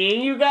I'm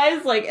seeing, you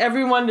guys? Like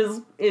everyone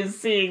is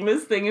seeing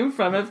this thing in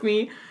front of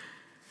me."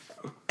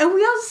 And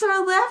we all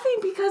started laughing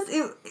because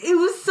it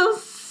was so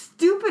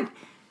stupid.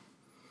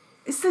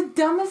 It's the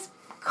dumbest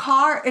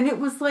car, and it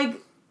was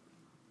like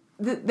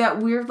that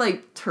weird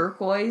like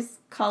turquoise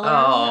color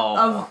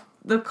of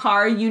the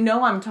car. You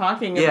know I'm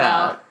talking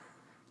about.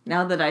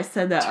 Now that I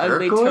said that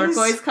ugly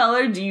turquoise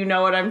color, do you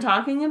know what I'm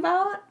talking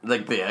about?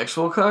 Like the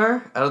actual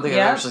car? I don't think I've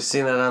actually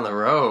seen that on the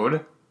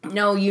road.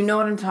 No, you know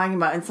what I'm talking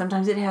about. And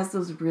sometimes it has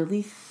those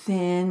really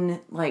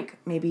thin, like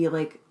maybe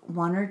like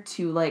one or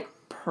two like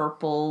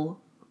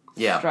purple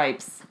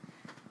stripes.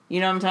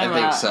 You know what I'm talking about?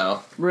 I think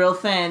so. Real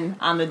thin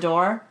on the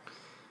door.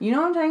 You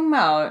know what I'm talking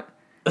about?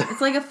 It's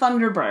like a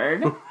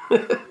Thunderbird.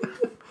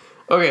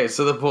 Okay,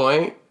 so the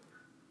point...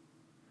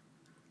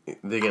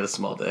 They get a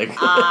small dick. Is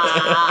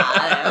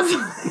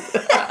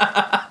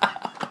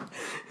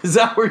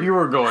that where you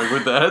were going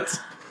with that?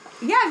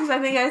 Yeah, because I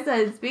think I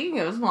said, speaking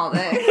of small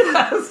dick.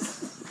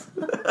 Yes.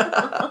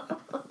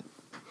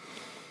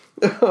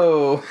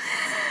 Oh.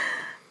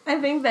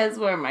 I think that's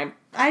where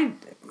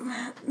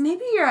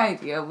maybe your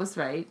idea was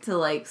right to,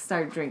 like,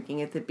 start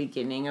drinking at the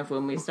beginning of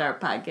when we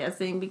start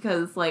podcasting,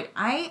 because, like,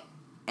 I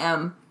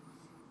am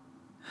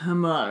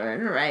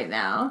hammered right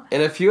now.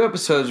 In a few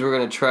episodes, we're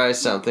going to try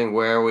something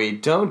where we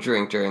don't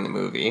drink during the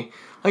movie.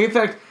 Like, in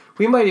fact,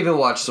 we might even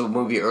watch the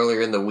movie earlier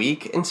in the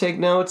week and take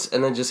notes,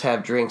 and then just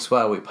have drinks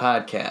while we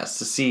podcast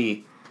to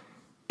see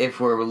if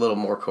we're a little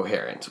more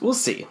coherent. We'll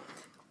see.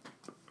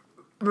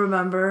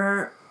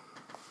 Remember,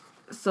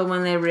 so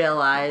when they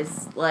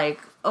realize, like,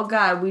 oh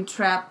God, we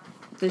trapped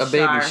the shark. A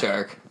baby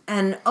shark.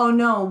 And, oh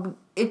no,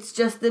 it's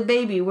just the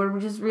baby. We're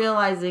just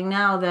realizing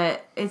now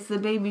that it's the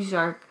baby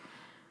shark.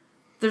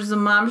 There's a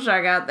mom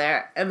shark out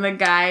there, and the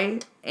guy,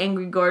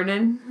 Angry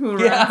Gordon, who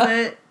runs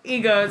it, He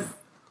goes,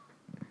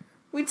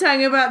 "We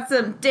talking about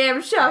some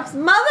damn sharks,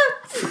 mother?"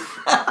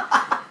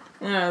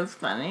 That's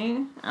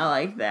funny. I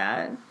like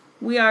that.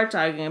 We are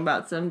talking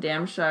about some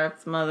damn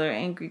sharks, mother,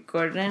 Angry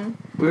Gordon.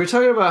 We were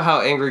talking about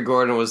how Angry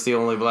Gordon was the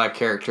only black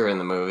character in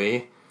the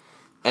movie.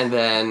 And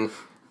then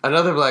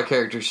another black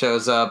character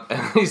shows up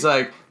and he's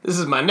like, "This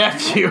is my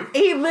nephew."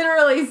 He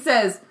literally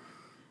says,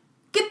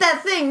 "Get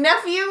that thing,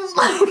 nephew."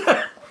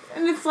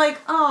 And it's like,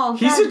 oh,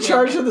 he's in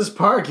charge of this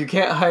park. You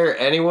can't hire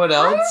anyone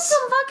else. Hire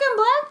some fucking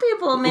black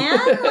people,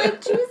 man.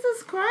 Like,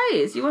 Jesus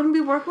Christ. You want to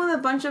be working with a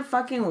bunch of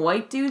fucking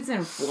white dudes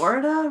in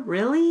Florida?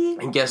 Really?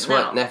 And guess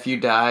what? Nephew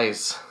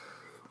dies.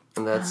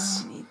 And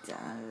that's... he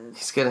does.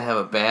 He's gonna have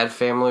a bad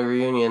family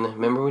reunion.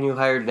 Remember when you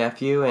hired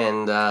Nephew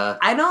and...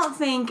 I don't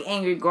think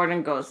Angry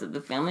Gordon goes to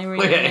the family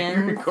reunion.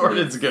 Angry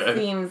Gordon's good.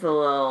 Seems a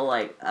little,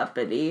 like,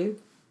 uppity.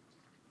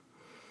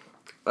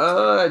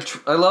 I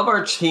love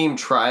our team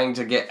trying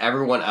to get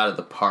everyone out of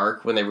the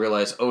park when they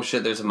realize, oh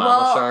shit, there's a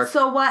mama shark.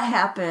 So what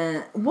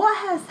happened? What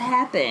has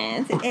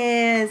happened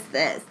is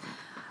this.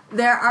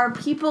 There are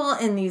people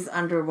in these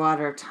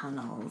underwater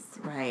tunnels,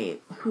 right,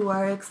 who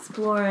are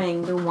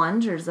exploring the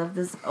wonders of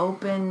this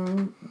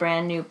open,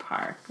 brand new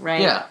park,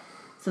 right? Yeah.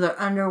 So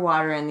they're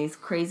underwater in these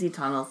crazy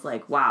tunnels,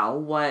 like, wow,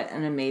 what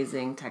an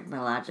amazing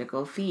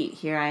technological feat.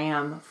 Here I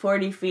am,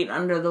 40 feet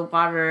under the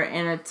water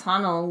in a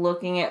tunnel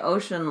looking at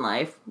ocean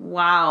life.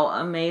 Wow,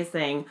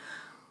 amazing.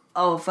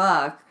 Oh,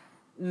 fuck.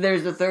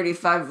 There's a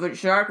 35-foot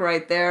shark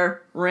right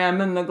there,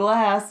 ramming the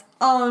glass.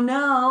 Oh,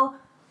 no.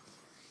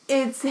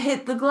 It's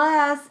hit the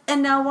glass,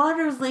 and now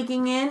water's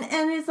leaking in,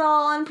 and it's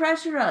all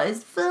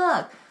unpressurized.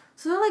 Fuck.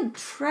 So they're, like,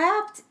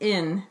 trapped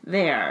in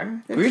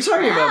there. We're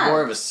talking about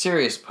more of a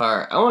serious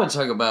part. I want to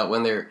talk about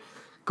when they're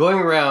going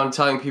around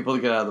telling people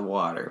to get out of the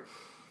water.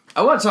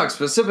 I want to talk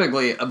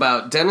specifically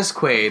about Dennis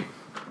Quaid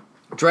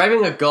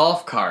driving a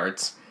golf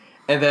cart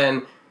and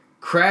then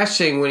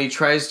crashing when he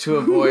tries to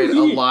avoid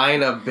a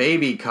line of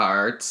baby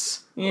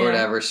carts or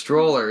whatever,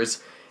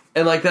 strollers.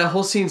 And, like, that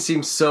whole scene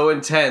seems so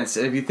intense.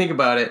 And if you think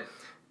about it,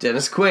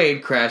 Dennis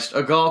Quaid crashed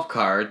a golf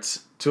cart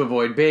to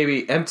avoid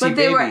empty baby. But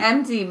they were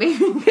empty,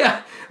 baby.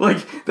 Yeah,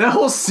 like, that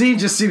whole scene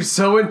just seems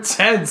so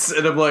intense,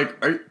 and I'm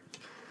like,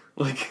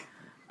 what?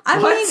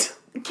 I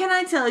mean, can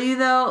I tell you,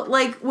 though,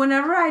 like,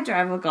 whenever I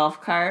drive a golf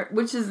cart,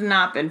 which has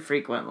not been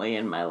frequently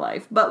in my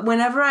life, but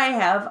whenever I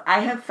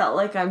have felt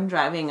like I'm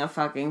driving a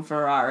fucking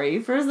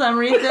Ferrari for some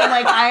reason.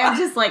 Like, I am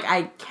just like,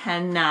 I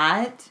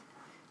cannot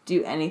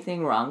do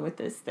anything wrong with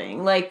this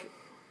thing. Like,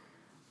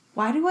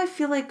 why do I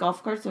feel like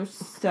golf carts are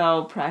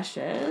so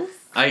precious?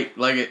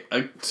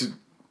 To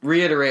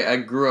reiterate, I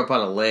grew up on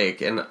a lake,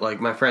 and, like,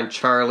 my friend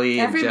Charlie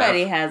and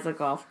Everybody Jeff, has a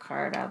golf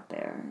cart out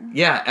there.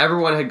 Yeah,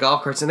 everyone had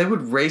golf carts, and they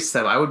would race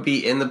them. I would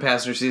be in the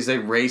passenger seats. They'd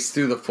race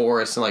through the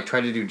forest and, like,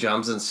 try to do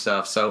jumps and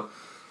stuff. So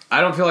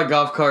I don't feel like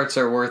golf carts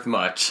are worth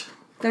much.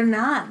 They're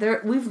not.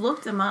 We've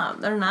looked them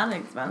up. They're not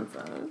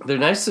expensive. They're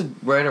nice to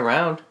ride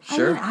around.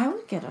 Sure. I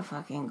would get a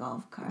fucking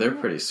golf cart. They're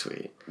pretty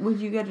sweet. Would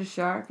you get a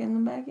shark in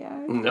the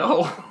backyard?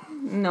 No.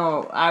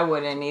 No, I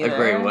wouldn't either. A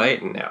great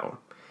white? No.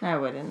 I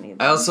wouldn't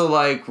either. I also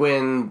like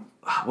when...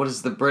 What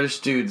is the British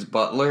dude's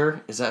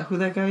butler? Is that who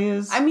that guy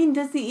is? I mean,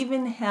 does he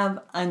even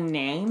have a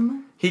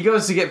name? He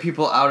goes to get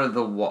people out of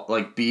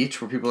the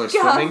beach where people are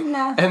swimming,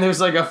 and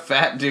there's like a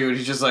fat dude.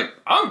 He's just like,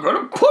 "I'm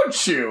gonna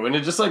punch you," and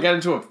it just like got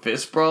into a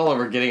fist brawl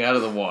over getting out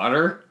of the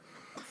water.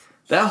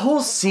 That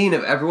whole scene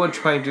of everyone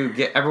trying to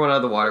get everyone out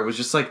of the water was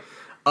just like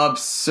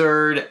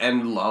absurd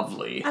and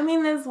lovely. I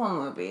mean, this whole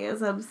movie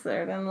is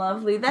absurd and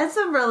lovely. That's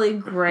a really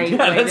great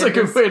way to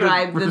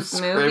describe this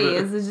movie.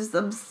 It's just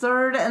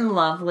absurd and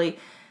lovely.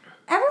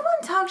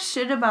 Everyone talks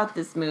shit about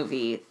this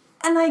movie,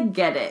 and I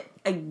get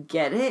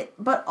it,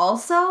 but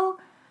also,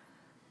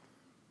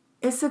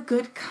 it's a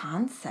good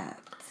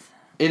concept.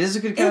 It is a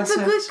good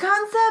concept. It's a good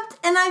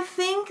concept, and I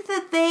think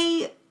that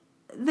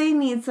they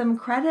need some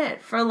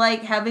credit for,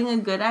 like, having a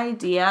good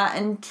idea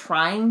and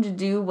trying to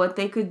do what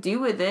they could do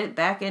with it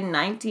back in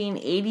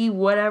 1980,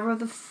 whatever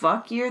the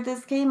fuck year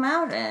this came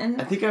out in.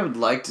 I think I would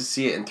like to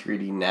see it in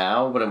 3D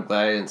now, but I'm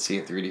glad I didn't see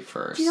it in 3D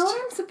first. Do you know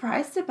what I'm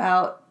surprised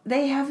about?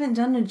 They haven't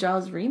done a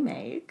Jaws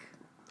remake.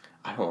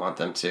 I don't want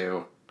them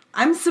to.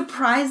 I'm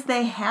surprised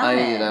they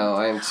haven't.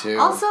 I am too.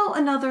 Also,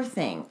 another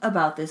thing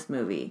about this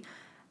movie.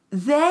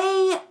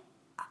 This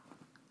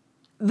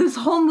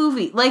whole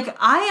movie, like,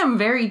 I am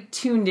very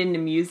tuned into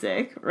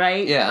music,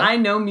 right? Yeah. I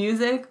know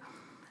music.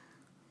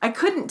 I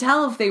couldn't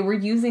tell if they were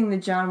using the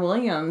John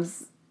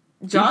Williams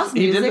Jaws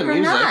music or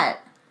not.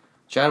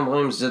 John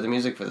Williams did the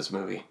music for this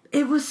movie.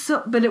 It was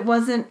but it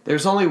wasn't...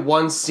 There's only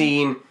one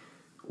scene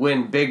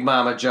when Big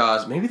Mama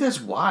Jaws... Maybe that's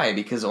why,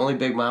 because only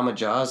Big Mama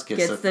Jaws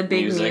gets the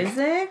big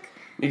music.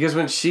 Because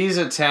when she's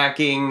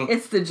attacking...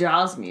 It's the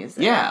Jaws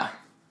music. Yeah.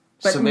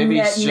 But so maybe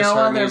it's just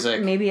her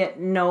music. Maybe at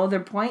no other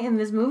point in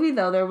this movie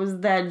though there was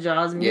that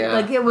Jaws music. Yeah.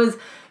 Like it was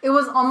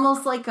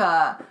almost like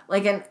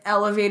an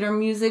elevator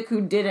music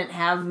who didn't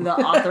have the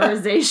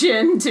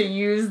authorization to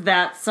use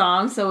that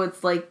song, so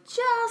it's like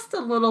just a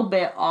little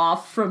bit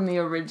off from the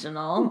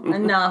original,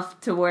 enough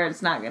to where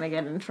it's not going to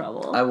get in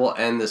trouble. I will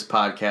end this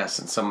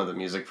podcast in some of the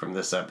music from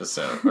this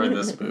episode or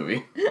this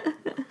movie.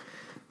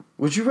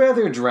 Would you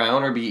rather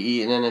drown or be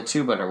eaten in a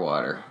tube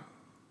underwater?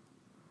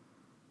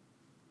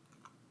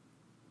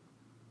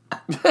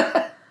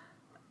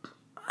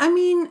 I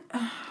mean,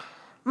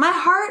 my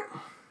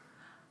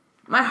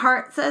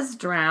heart says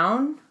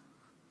drown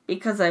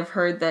because I've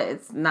heard that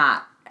it's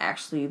not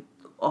actually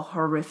a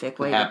horrific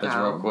way to go. It happens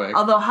real quick.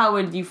 Although, how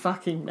would you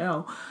fucking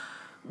know?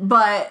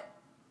 But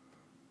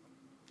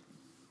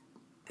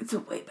it's a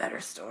way better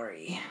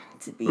story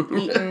to be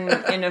eaten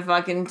in a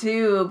fucking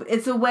tube.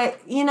 It's a way...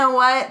 You know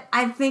what?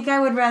 I think I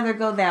would rather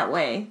go that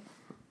way.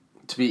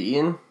 To be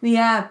eaten?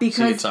 Yeah, because...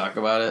 So you talk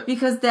about it?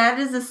 Because that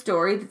is a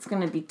story that's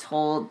going to be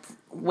told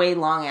way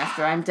long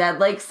after I'm dead.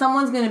 Like,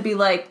 someone's going to be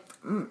like,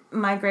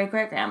 my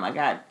great-great-grandma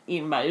got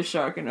eaten by a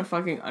shark in a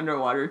fucking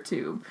underwater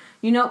tube.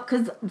 You know,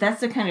 because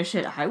that's the kind of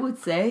shit I would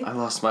say. I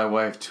lost my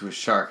wife to a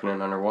shark in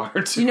an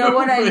underwater tube. You know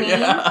what I mean?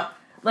 Yeah.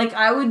 Like,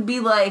 I would be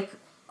like...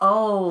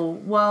 Oh,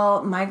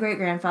 well, my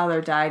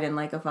great-grandfather died in,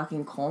 like, a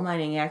fucking coal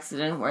mining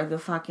accident where the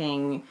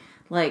fucking,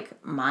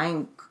 like,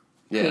 mine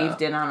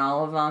caved in on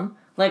all of them.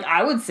 Like,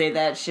 I would say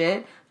that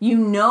shit. You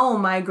know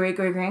my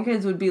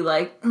great-great-grandkids would be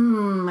like,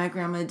 my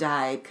grandma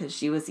died because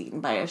she was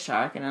eaten by a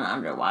shark in an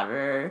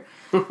underwater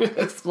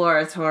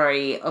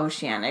exploratory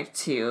oceanic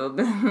tube.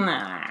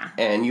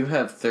 And you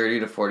have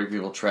 30 to 40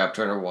 people trapped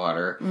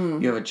underwater.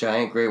 You have a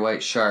giant great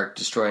white shark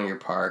destroying your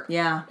park.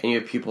 Yeah. And you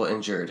have people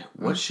injured.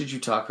 What should you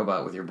talk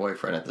about with your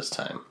boyfriend at this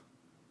time?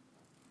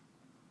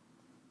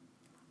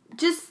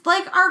 Just,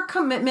 like, our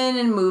commitment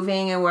and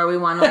moving and where we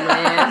want to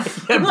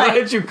live. I'm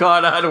glad you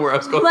caught on to where I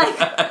was going with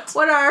that.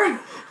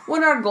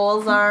 What our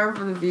goals are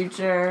for the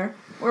future,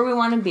 where we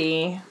want to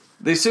be.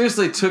 They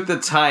seriously took the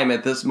time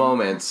at this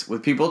moment,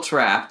 with people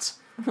trapped,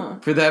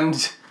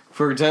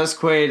 for Dennis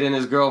Quaid and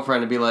his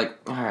girlfriend to be like,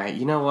 all right,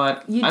 you know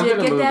what? You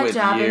did get that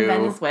job in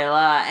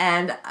Venezuela,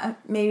 and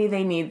maybe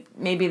they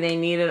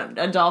need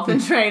a dolphin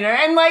trainer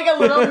and like a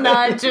little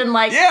nudge and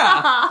like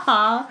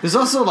yeah. There's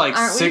also like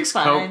 6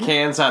 Coke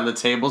cans on the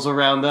tables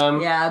around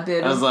them. Yeah,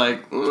 dude. I was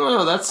like,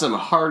 oh, that's some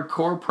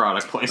hardcore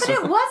product placement.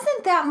 But it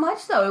wasn't that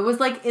much though. It was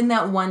like in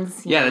that one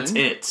scene. Yeah, that's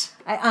it.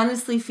 I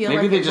honestly feel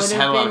maybe like they just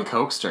had a lot of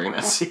Cokes during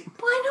that scene.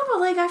 Well, I know,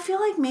 but like I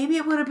feel like maybe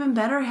it would have been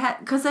better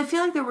because I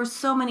feel like there were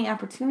so many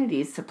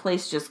opportunities to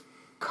place just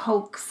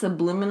Coke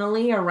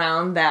subliminally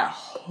around that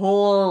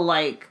whole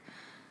like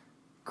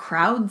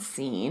crowd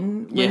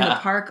scene when the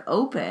park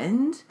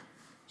opened.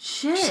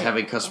 Shit. Just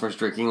having customers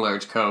drinking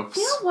large Cokes.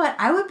 You know what?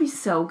 I would be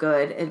so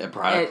good at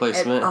product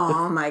placement.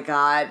 Oh my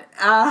god.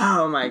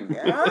 Oh my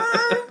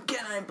god.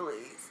 Can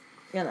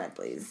I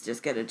please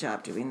just get a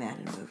job doing that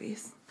in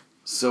movies?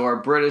 So our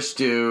British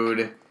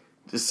dude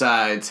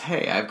decides,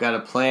 hey, I've got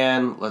a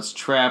plan. Let's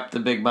trap the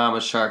Big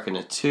Mama shark in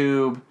a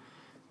tube.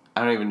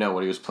 I don't even know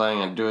what he was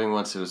planning on doing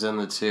once he was in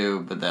the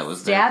tube, but that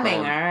was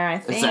stabbing her, I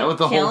think. Is that what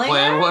the whole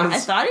plan was? I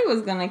thought he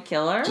was going to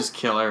kill her. Just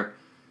kill her.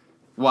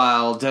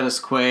 While Dennis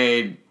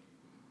Quaid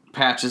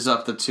patches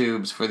up the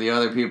tubes for the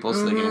other people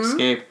so they can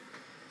escape.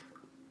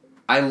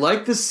 I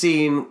like the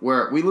scene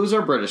where we lose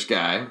our British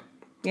guy.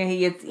 Yeah, he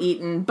gets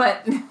eaten,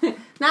 but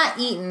not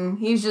eaten.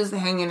 He's just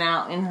hanging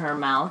out in her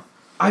mouth.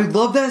 I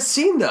love that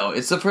scene, though.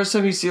 It's the first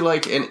time you see,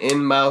 like, an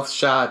in-mouth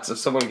shots of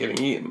someone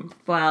getting eaten.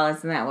 Well,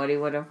 isn't that what he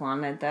would have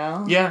wanted,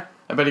 though? Yeah.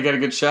 I bet he got a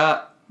good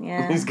shot.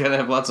 Yeah. He's gonna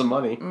have lots of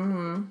money.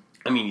 Mm-hmm.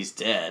 I mean, he's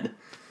dead.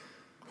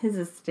 His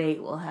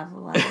estate will have a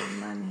lot of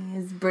money.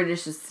 His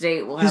British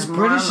estate will have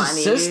more money. His British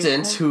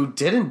assistant, who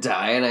didn't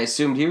die, and I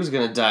assumed he was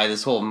gonna die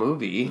this whole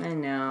movie. I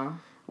know.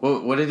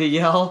 What did he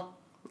yell?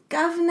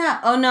 Governor.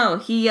 Oh, no.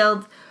 He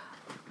yelled...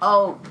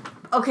 Oh,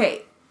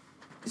 okay.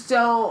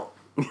 So...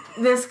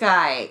 This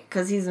guy,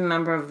 because he's a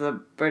member of the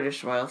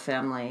British royal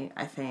family,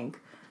 I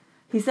think,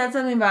 he said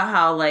something about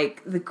how,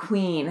 like, the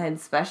Queen had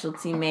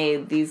specialty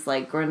made these,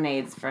 like,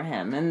 grenades for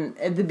him. And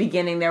at the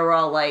beginning, they were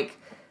all like,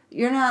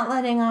 you're not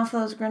letting off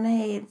those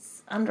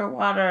grenades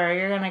underwater.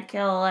 You're going to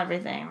kill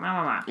everything. You're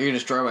going to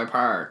destroy my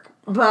park.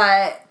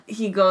 But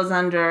he goes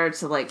under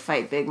to, like,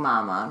 fight Big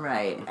Mama,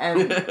 right?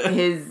 And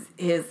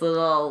his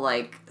little,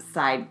 like,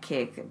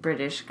 sidekick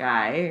British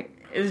guy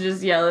is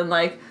just yelling,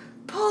 like,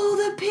 pull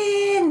the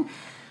pin!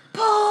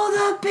 Pull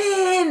the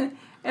pin!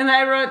 And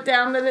I wrote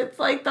down that it's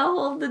like the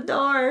hold the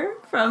door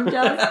from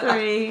Jaws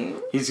 3.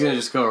 He's going to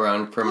just go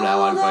around from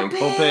now on going,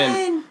 pull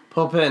pin,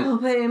 pull pin, pull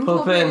pin,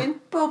 pull pin,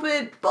 pull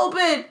pin, pull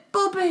pin,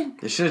 pull pin.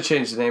 They should have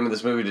changed the name of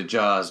this movie to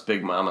Jaws,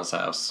 Big Mama's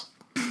House.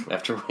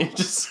 After we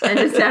just I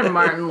just had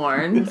Martin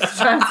Lawrence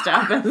dressed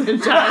up as a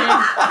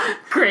giant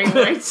great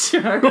white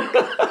shark.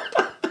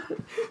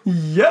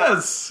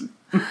 Yes!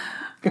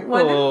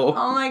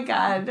 Oh my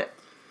god.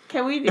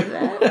 Can we do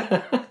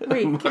that?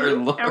 Wait,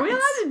 are we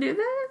allowed to do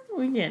that?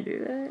 We can't do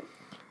that.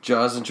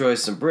 Jaws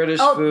enjoys some British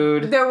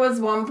food. There was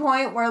one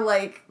point where,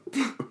 like,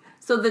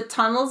 so the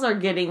tunnels are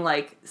getting,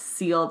 like,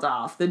 sealed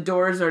off. The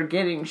doors are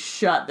getting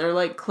shut. They're,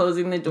 like,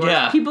 closing the doors.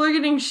 Yeah. People are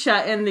getting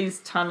shut in these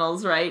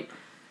tunnels, right?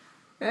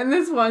 And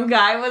this one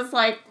guy was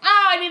like,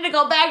 oh, I need to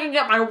go back and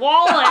get my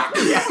wallet.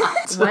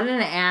 Yes. What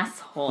an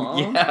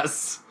asshole.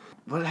 Yes.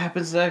 What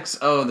happens next?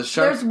 Oh, the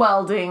shark. There's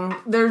welding.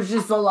 There's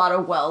just a lot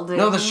of welding.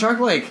 No, the shark,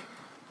 like,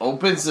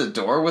 opens the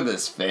door with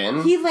his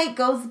fin. He, like,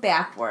 goes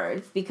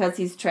backwards because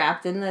he's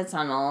trapped in the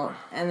tunnel,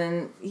 and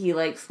then he,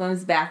 like,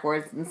 swims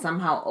backwards and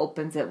somehow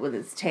opens it with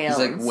his tail.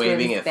 He's, like,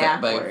 waving it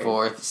back and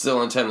forth. Still,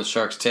 only time the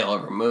shark's tail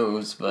ever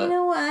moves, but... You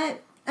know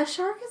what? A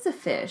shark is a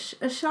fish.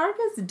 A shark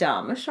is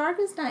dumb. A shark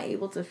is not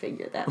able to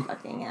figure that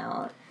fucking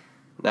out.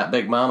 Not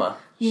Big Mama.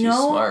 She's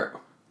smart.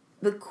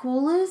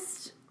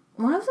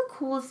 One of the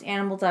coolest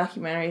animal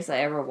documentaries I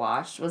ever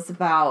watched was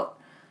about...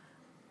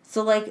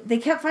 So, like, they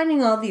kept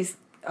finding all these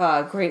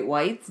great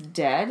whites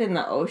dead in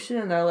the ocean,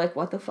 and they're like,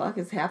 what the fuck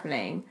is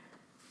happening?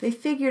 They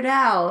figured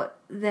out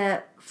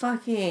that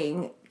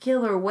fucking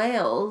killer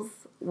whales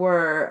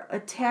were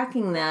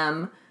attacking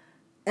them,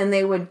 and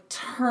they would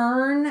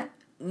turn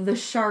the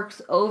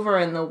sharks over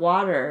in the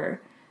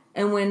water,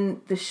 and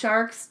when the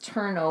sharks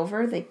turn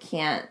over, they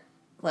can't,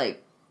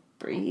 like,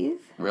 breathe.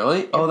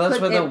 Really? Oh, that's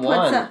where the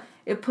one...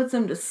 It puts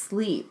them to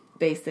sleep,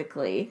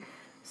 basically.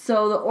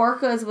 So the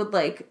orcas would,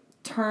 like,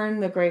 turn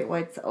the great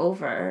whites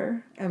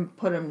over and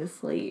put them to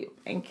sleep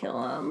and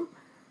kill them.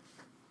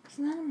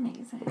 Isn't that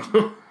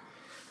amazing?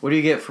 What do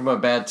you get from a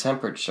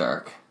bad-tempered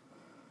shark?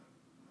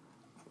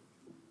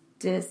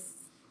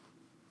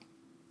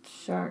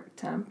 Shark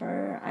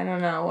temper. I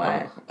don't know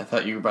what. Oh, I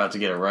thought you were about to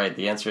get it right.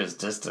 The answer is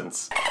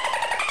distance.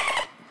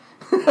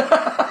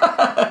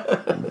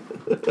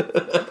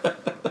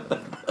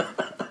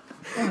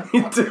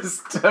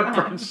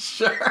 Distempered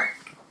shark.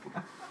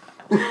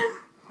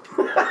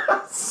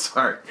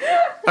 Sorry.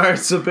 Alright,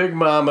 so Big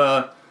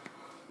Mama,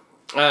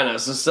 I don't know,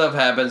 some stuff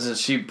happens and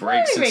she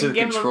breaks into the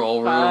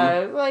control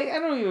room. Like, I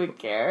don't even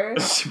care.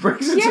 She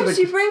breaks into the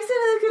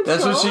control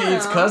That's when she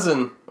eats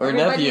cousin or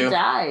Everybody nephew.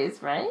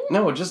 Dies, right?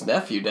 No, just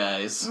nephew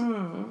dies.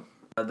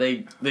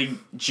 They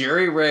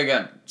jerry rig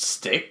a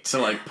stick to,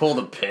 like, pull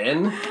the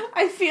pin.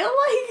 I feel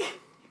like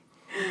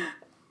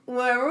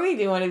whenever we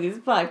do one of these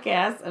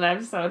podcasts and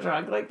I'm so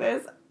drunk like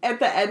this, at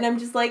the end I'm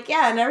just like,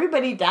 yeah, and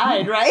everybody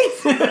died, right?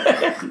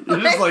 You're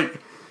just like,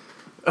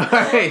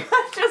 alright,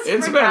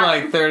 it's been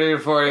like 30 to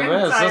 40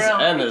 minutes,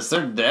 let's end this,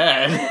 they're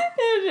dead.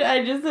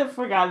 I just have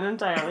forgotten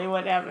entirely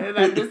what happened.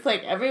 I'm just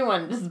like,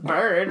 everyone just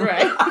burned,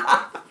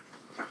 right?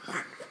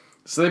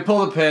 So they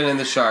pull the pin and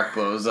the shark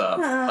blows up.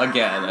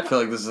 Again, I feel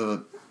like this is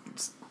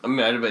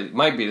it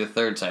might be the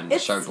third time the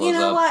shark blows up. You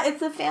know what?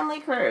 It's a family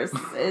curse.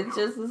 It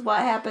just is what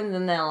happens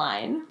in that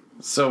line.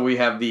 So we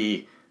have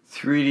the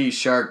 3D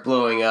shark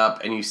blowing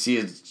up, and you see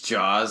its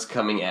jaws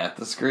coming at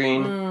the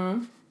screen,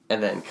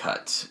 and then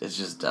cut. It's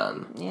just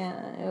done. Yeah,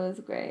 it was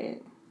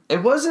great.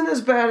 It wasn't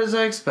as bad as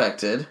I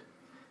expected.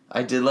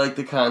 I did like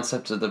the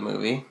concept of the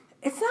movie.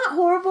 It's not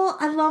horrible.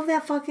 I love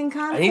that fucking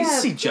concept. I need to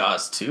see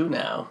Jaws 2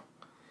 now.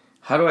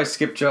 How do I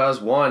skip Jaws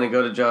 1 and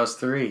go to Jaws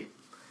 3?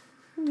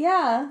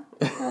 Yeah.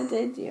 How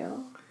did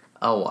you?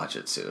 I'll watch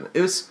it soon.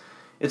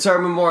 It's our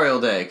Memorial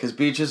Day, because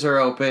beaches are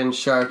open,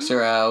 sharks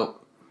are out.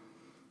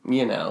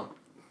 You know.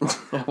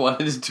 I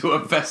wanted to do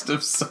a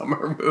festive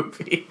summer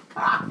movie.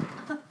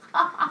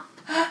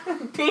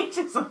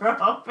 Beaches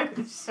are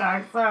open,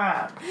 sharks are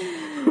out.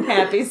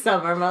 Happy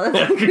summer,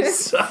 motherfucker. Happy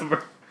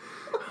summer.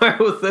 Alright,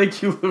 well,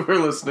 thank you for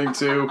listening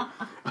to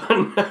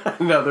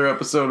another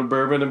episode of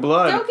Bourbon and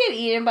Blood. Don't get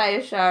eaten by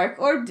a shark,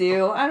 or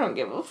do. I don't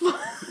give a fuck.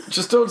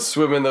 Just don't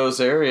swim in those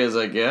areas,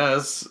 I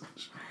guess.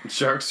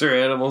 Sharks are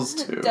animals,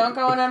 too. Don't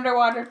go in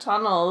underwater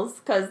tunnels,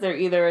 because they're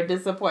either a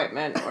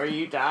disappointment or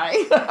you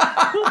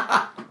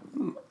die.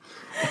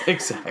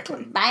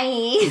 Exactly.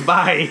 Bye.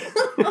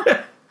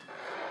 Bye.